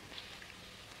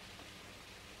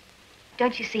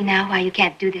 Don't you see now why you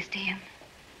can't do this to him?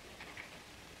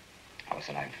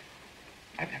 Allison,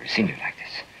 I've never seen you like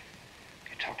this.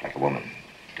 You talk like a woman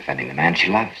defending the man she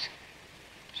loves.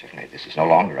 Certainly, this is no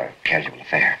longer a casual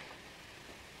affair.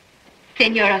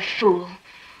 Then you're a fool.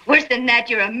 Worse than that,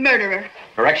 you're a murderer.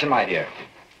 Correction, my dear.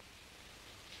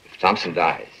 If Thompson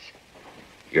dies,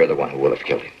 you're the one who will have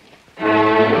killed him.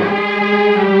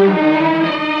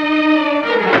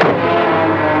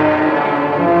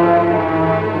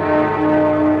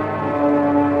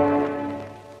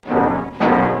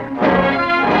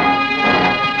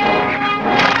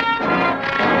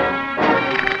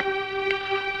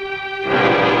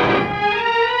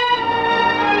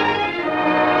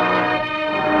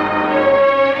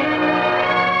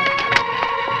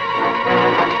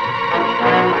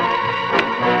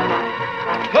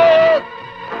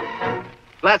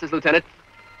 Glasses, Lieutenant.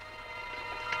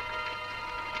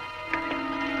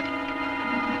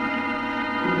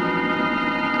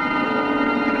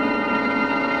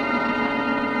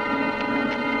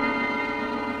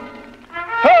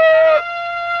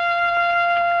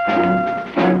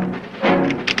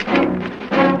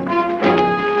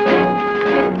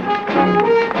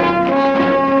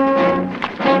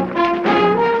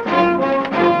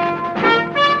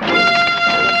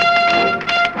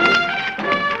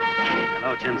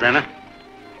 plans, Anna.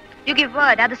 You give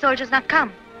word, other soldiers not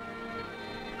come.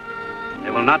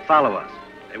 They will not follow us.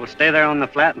 They will stay there on the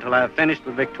flat until I have finished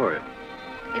with Victoria.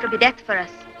 It'll be death for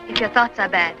us, if your thoughts are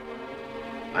bad.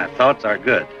 My thoughts are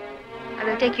good. I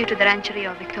will take you to the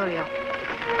Rancheria of Victoria.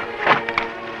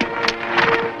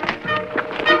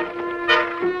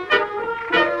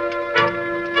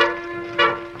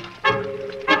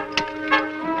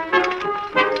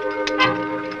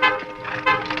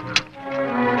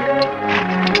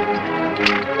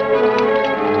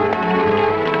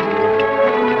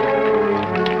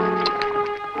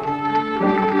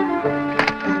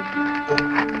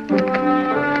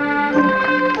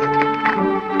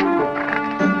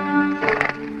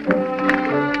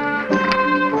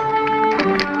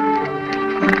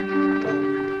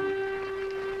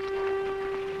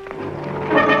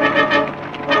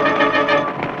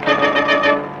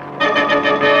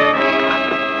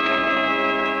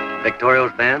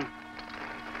 Victoria's band?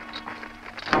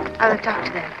 I will talk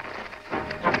to them.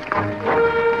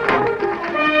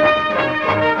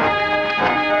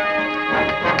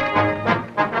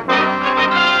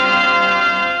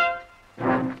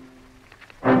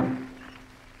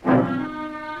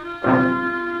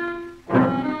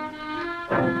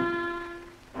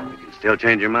 You can still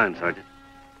change your mind, Sergeant.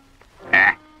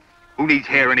 Who needs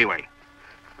hair anyway?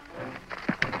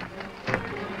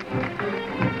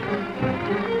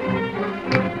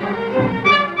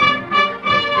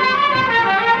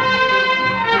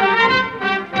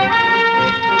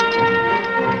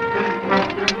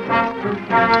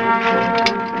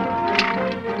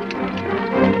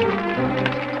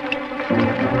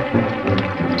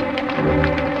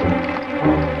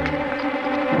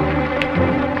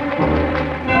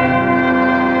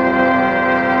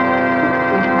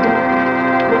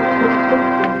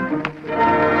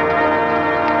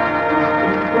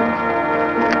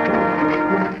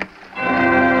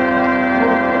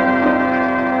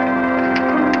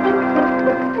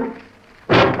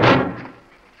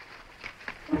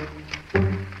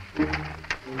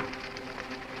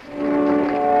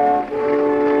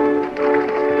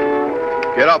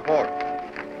 Get up, Hort.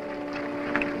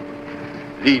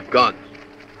 Leave guns.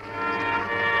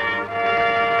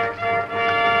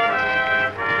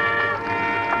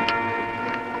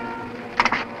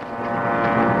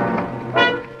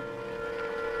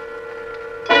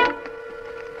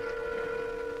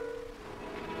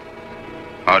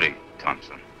 Howdy,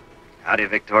 Thompson. Howdy,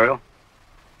 Victoria.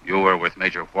 You were with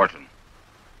Major Wharton,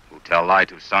 who tell lie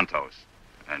to Santos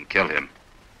and kill him.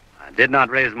 I did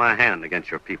not raise my hand against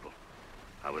your people.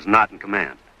 I was not in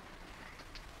command.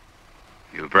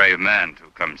 You brave man to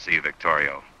come see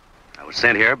Victorio. I was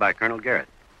sent here by Colonel Garrett.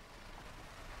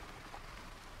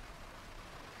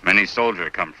 Many soldiers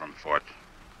come from Fort.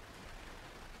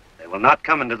 They will not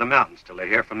come into the mountains till they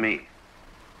hear from me.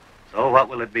 So what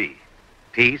will it be?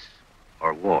 Peace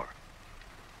or war?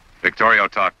 Victorio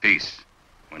talk peace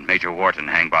when Major Wharton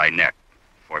hang by neck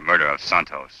for murder of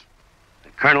Santos.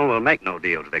 The colonel will make no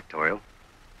deals, Victorio.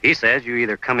 He says you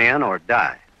either come in or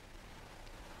die.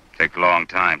 Take long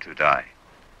time to die.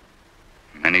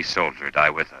 Many soldiers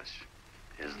die with us.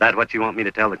 Is that what you want me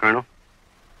to tell the colonel?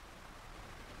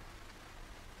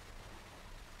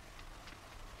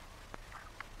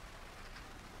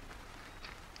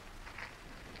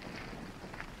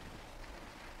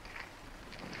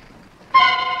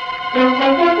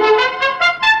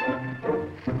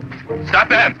 Stop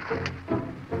them!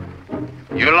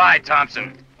 You lied,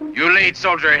 Thompson. You lead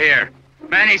soldier here.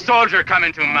 Many soldier come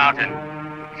into mountain.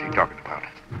 What's he talking about?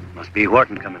 Must be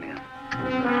Wharton coming in.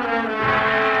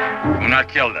 Do not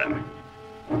kill them.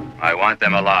 I want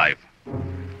them alive.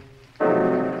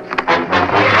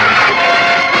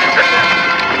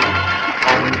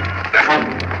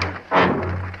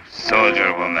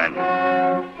 Soldier woman.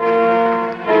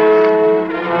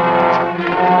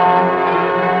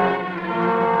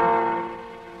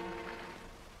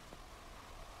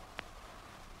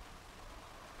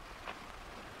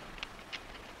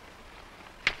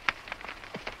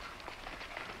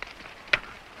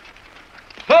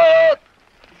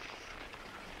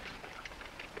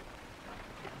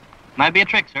 Might be a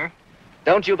trick, sir.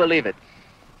 Don't you believe it.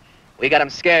 We got them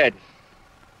scared.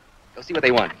 Go see what they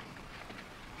want.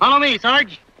 Follow me,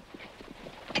 Sarge.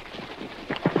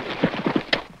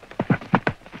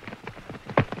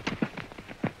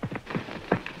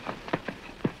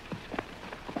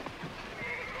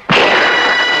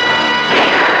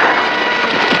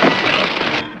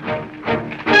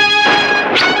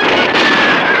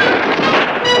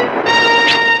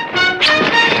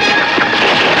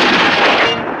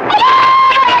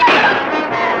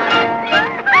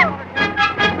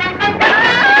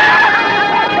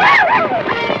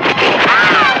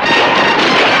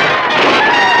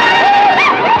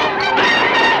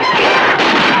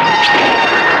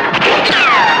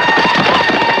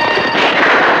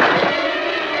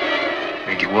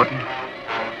 Wharton.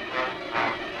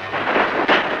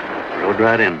 Rode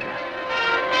right into it.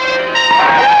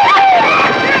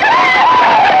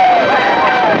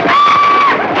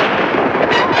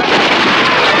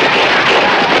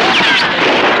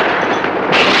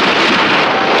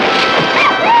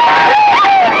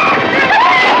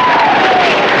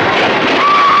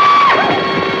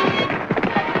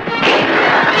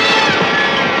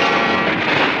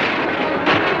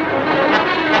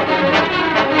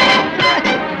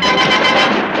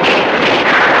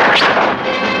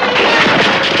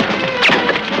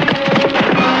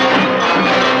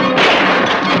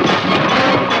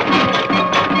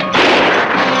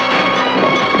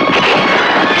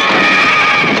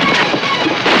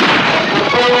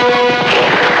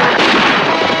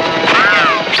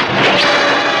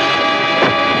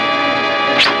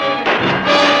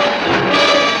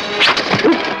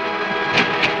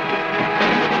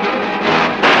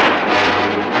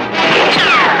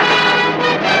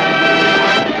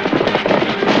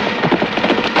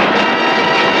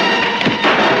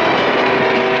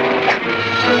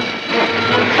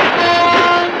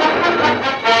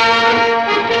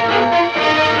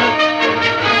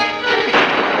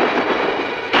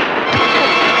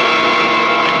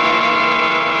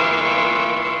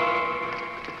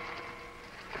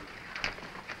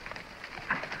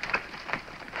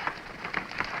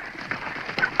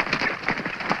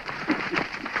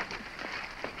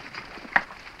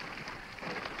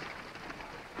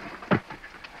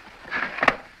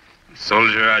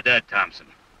 Soldier are dead, Thompson.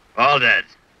 All dead.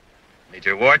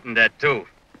 Major Wharton dead, too.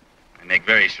 I make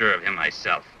very sure of him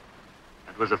myself.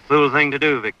 That was a fool thing to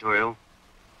do, Victorio.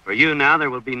 For you now, there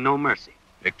will be no mercy.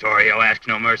 Victorio asks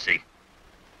no mercy.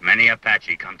 Many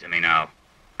Apache come to me now.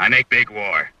 I make big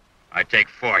war. I take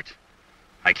fort.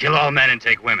 I kill all men and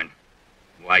take women.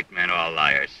 White men all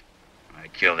liars. I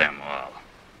kill them all.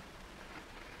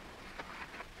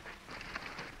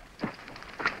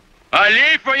 I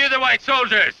leave for you the white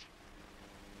soldiers.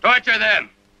 Torture them.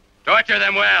 Torture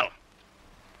them well.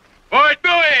 Fort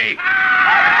Bowie!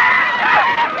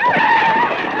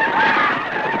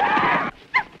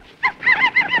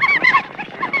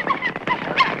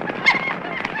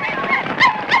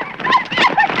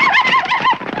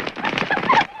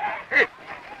 Hey,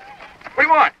 what do you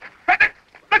want?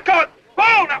 Let go!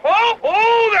 Whoa! Now,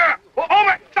 whoa there! Oh,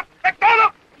 my! Let go!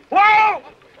 Now. Whoa!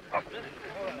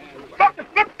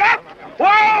 Look back!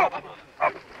 Whoa!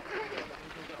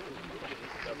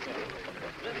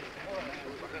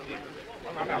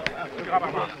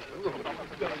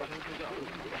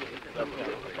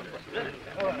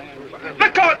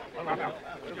 Let go!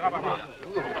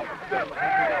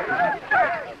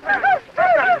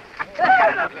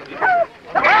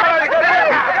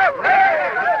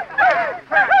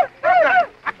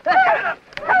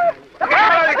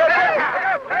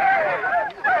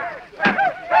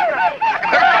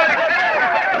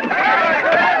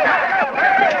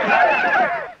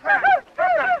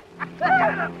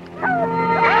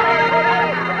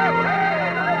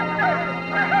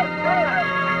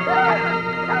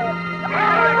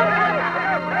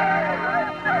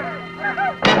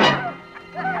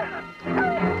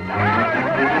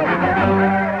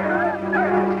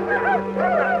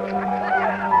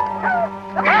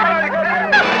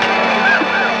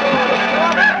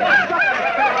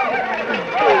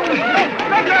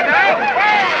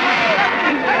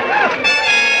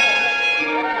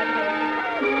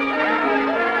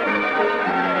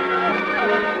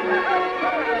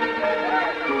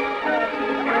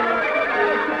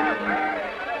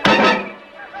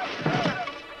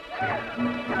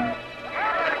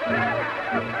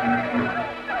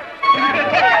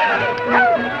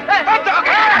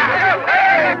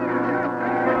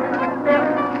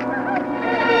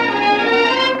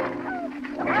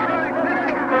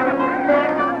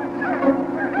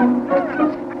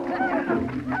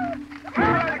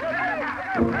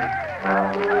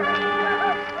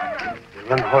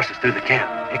 Run the horses through the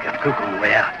camp. Pick up Cook on the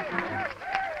way out.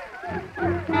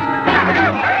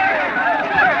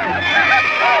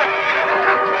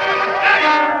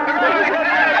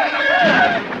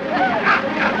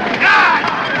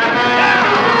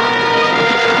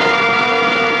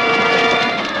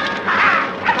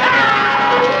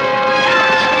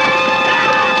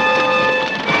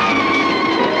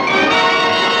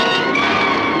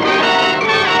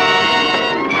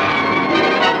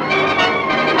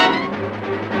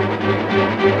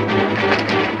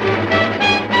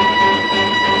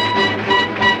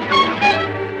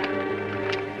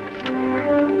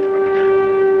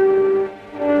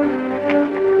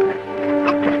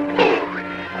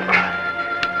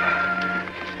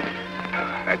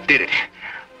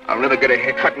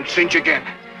 cinch again.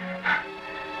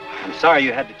 I'm sorry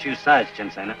you had to choose sides,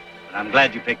 Chinsena, but I'm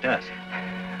glad you picked us.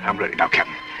 I'm ready now,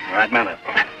 Captain. All right, mount up.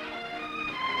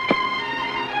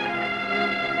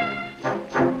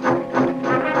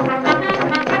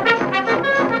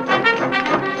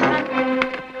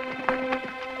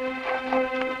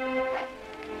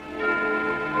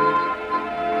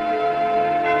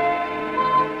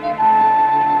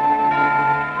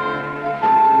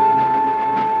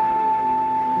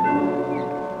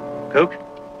 Cook,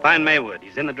 find Maywood.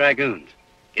 He's in the Dragoons.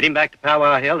 Get him back to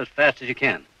Powwow Hill as fast as you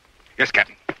can. Yes,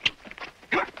 Captain.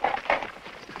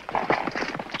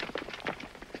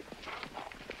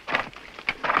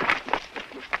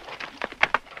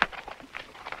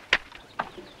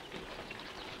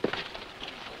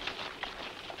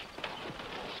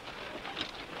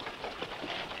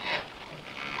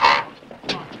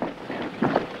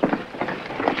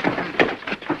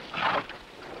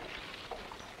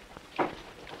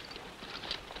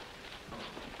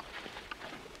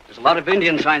 There's a lot of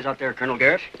Indian signs out there, Colonel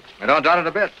Garrett. I don't doubt it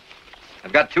a bit.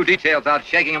 I've got 2 details out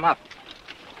shaking them up.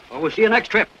 Well, we'll see you next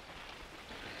trip.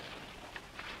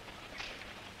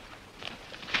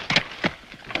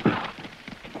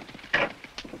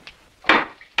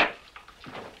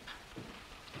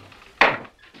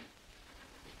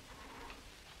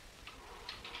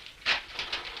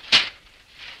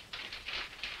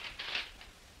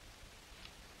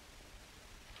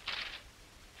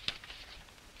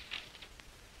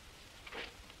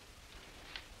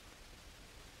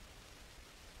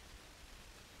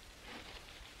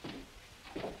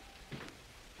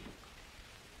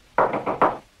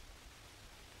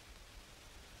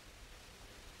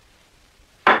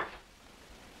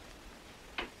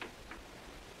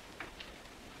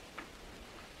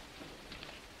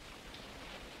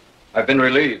 I've been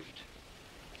relieved.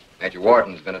 Major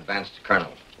Wharton's been advanced to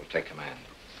colonel. Will take command.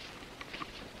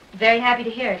 Very happy to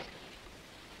hear it.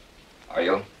 Are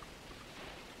you?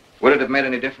 Would it have made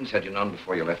any difference had you known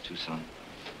before you left Tucson?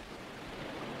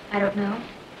 I don't know.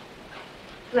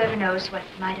 Whoever knows what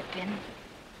might have been.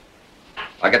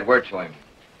 I'll get word to him.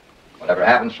 Whatever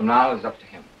happens from now is up to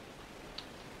him.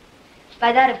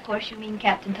 By that, of course, you mean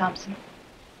Captain Thompson.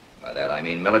 By that, I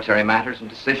mean military matters and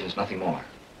decisions, nothing more.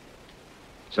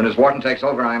 As soon as Wharton takes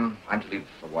over, I'm to leave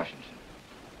for Washington.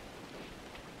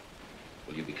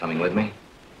 Will you be coming with me?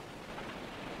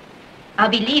 I'll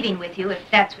be leaving with you, if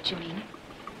that's what you mean.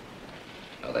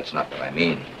 No, that's not what I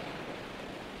mean.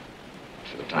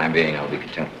 For the time being, I'll be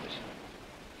content with this.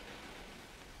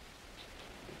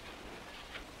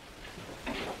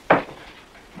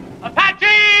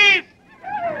 Apaches!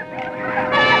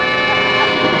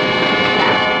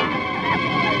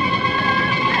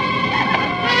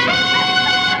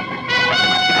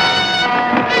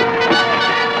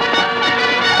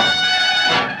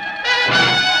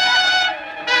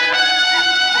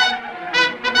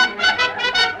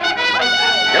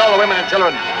 Get all the women and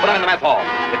children. Put them in the mess hall.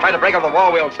 If they try to break over the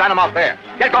wall, we'll stand them out there.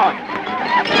 Get going.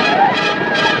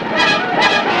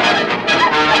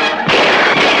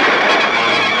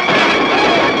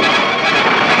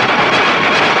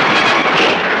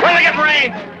 Where are they getting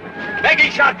range? Make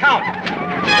each shot count.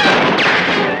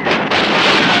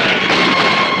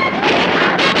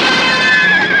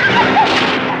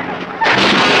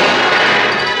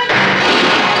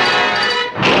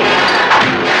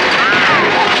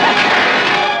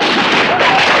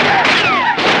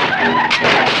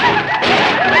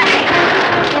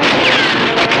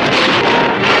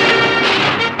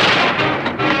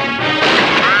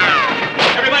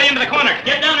 Everybody into the corner.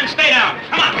 Get down and stay down.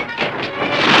 Come on.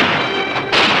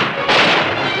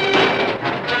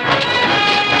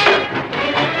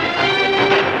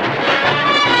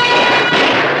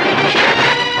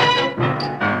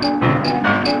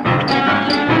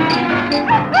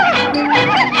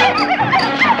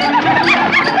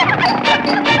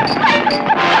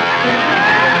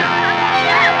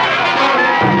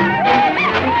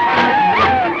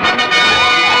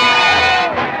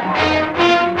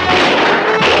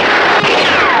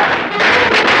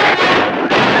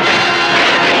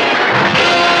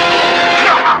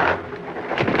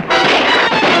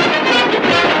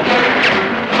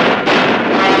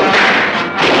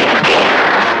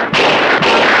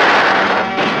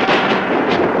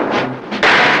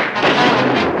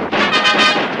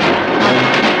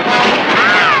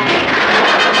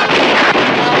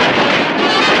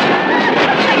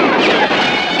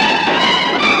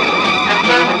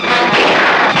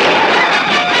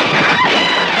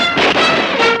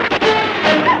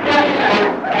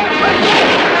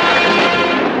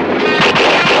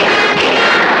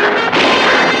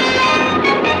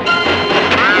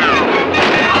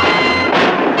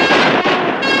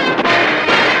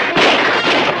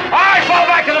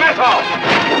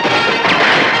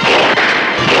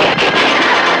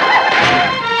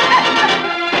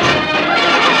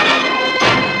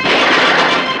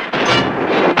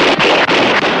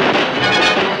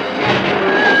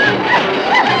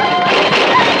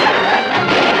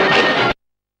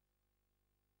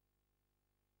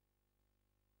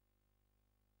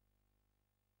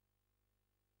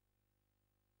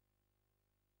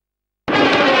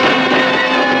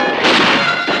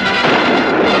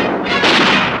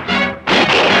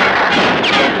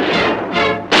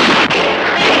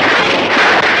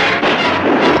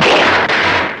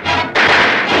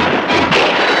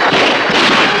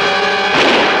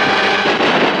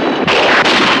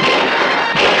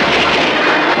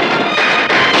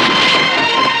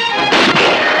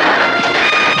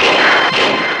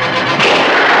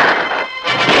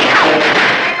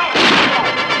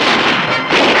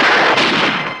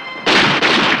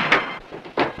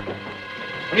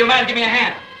 Will you man give me a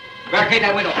hand? Barricade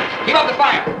that window. Keep up the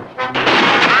fire.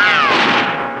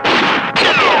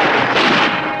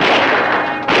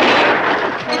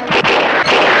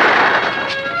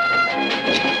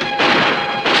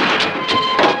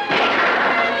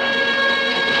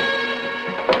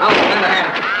 I'll lend a hand.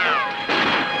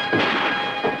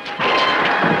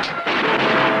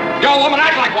 Yo, woman,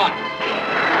 act like one.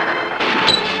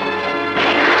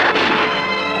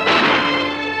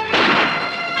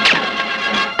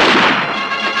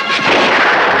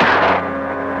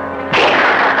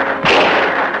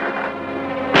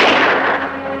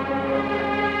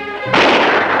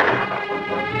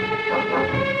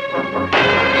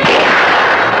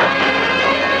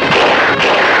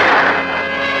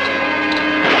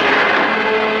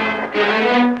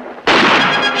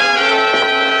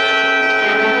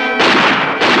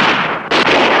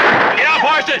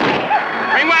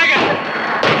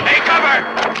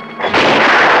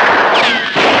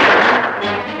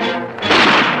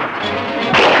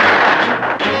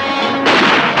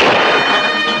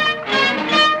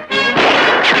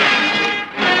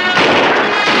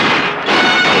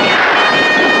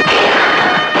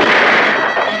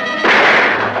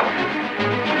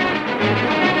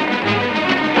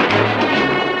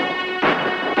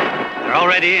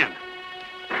 Already in.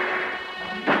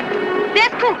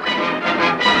 There's Cook.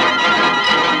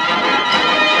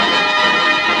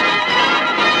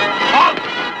 Halt!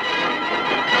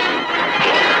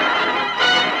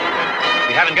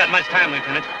 We haven't got much time,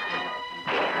 Lieutenant.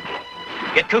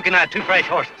 Get Cook and I 2 fresh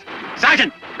horses.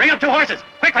 Sergeant, bring up 2 horses,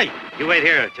 quickly! You wait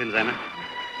here, Tinzana.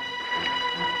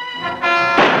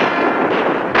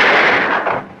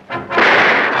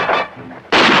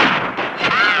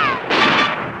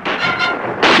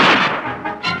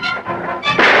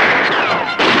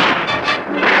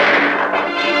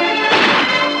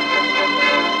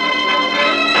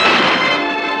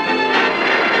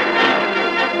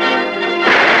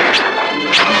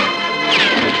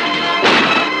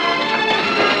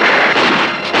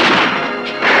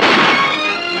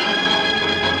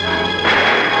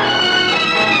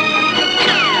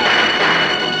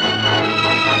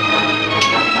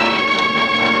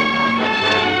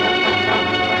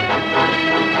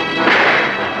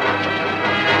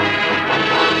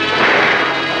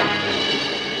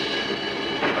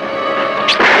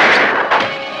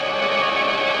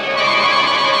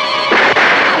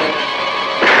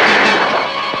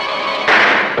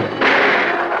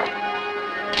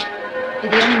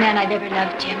 You're the only man I've ever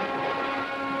loved, Jim.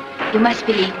 You must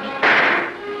believe me.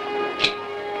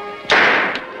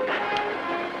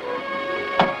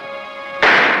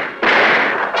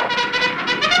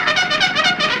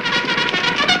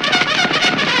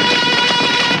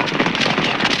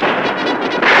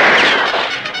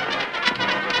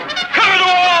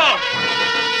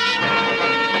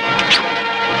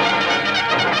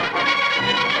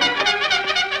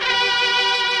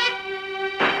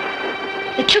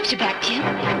 The troops are back, Jim.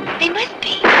 They must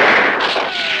be.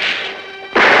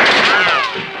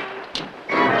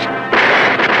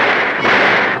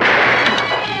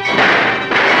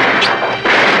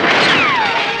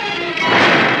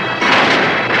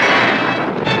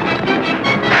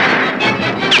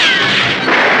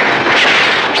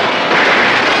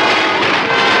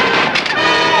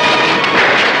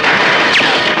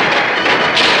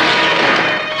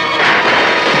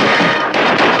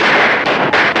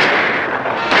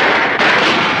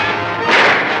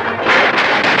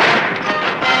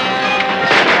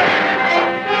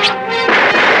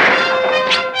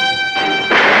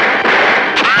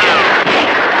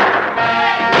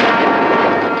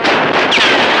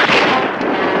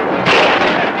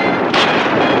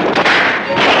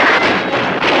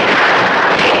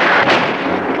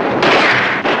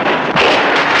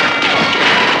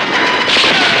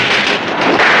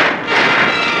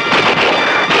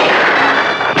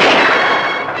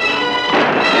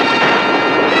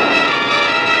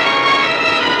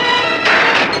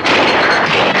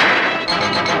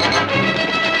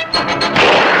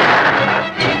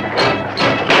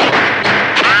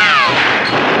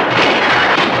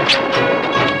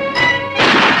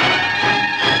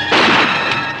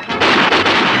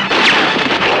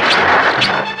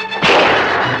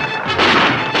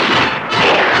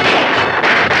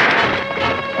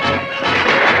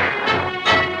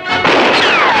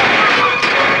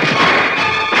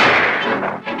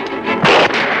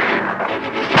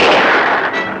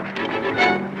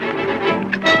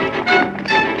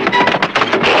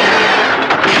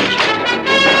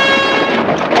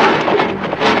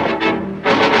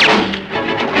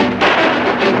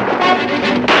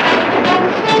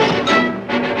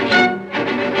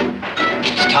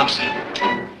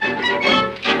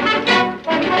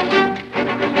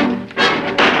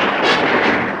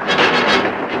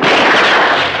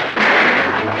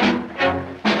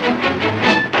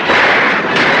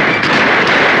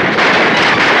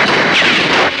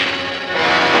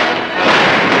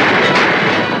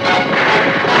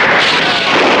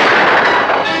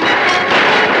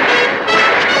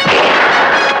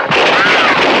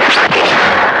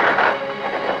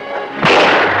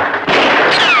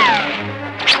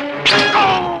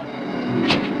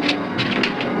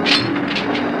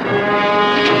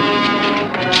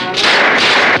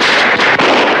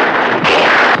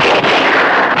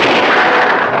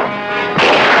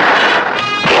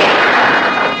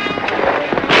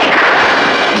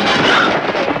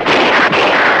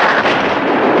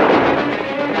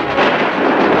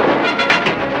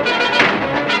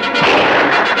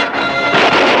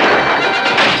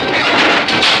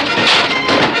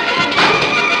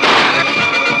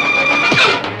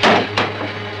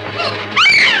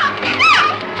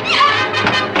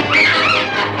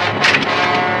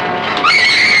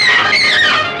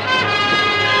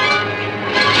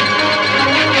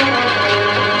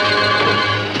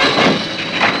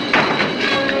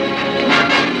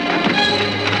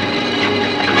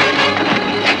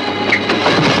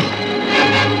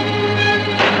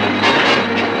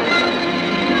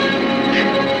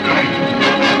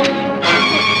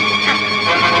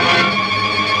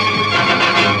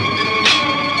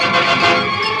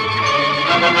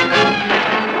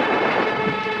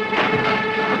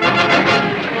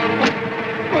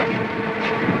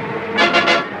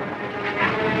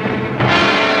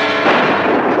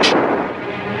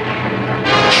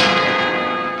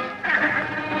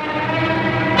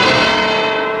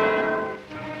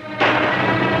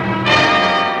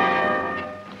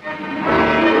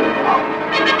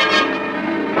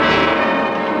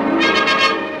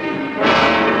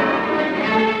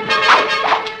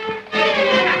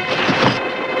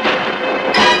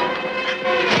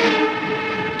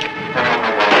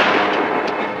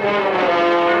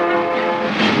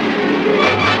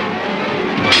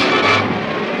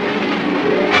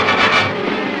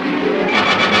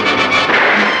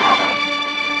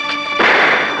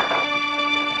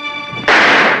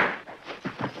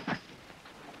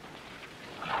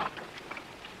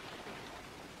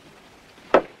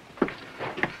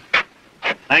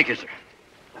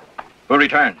 Who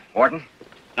returned? Wharton?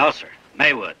 No, sir.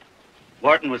 Maywood.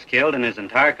 Wharton was killed and his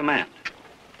entire command.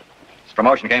 His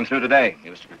promotion came through today. He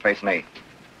was to replace me.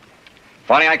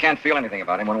 Funny, I can't feel anything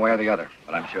about him one way or the other,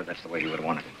 but I'm sure that's the way he would have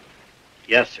wanted it.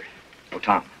 Yes, sir. Oh,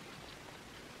 Tom,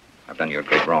 I've done you a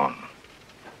great wrong.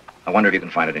 I wonder if you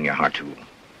can find it in your heart to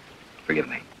forgive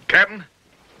me. Captain?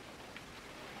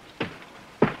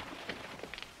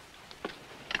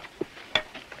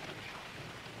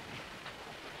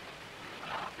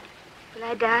 Will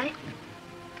I die?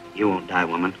 You won't die,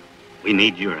 woman. We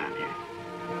need you around here.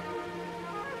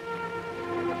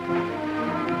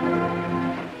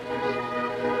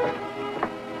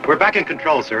 We're back in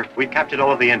control, sir. We've captured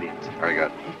all of the Indians. Very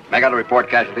good. Make out a report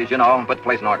casualties, you know, and put the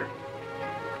place in order.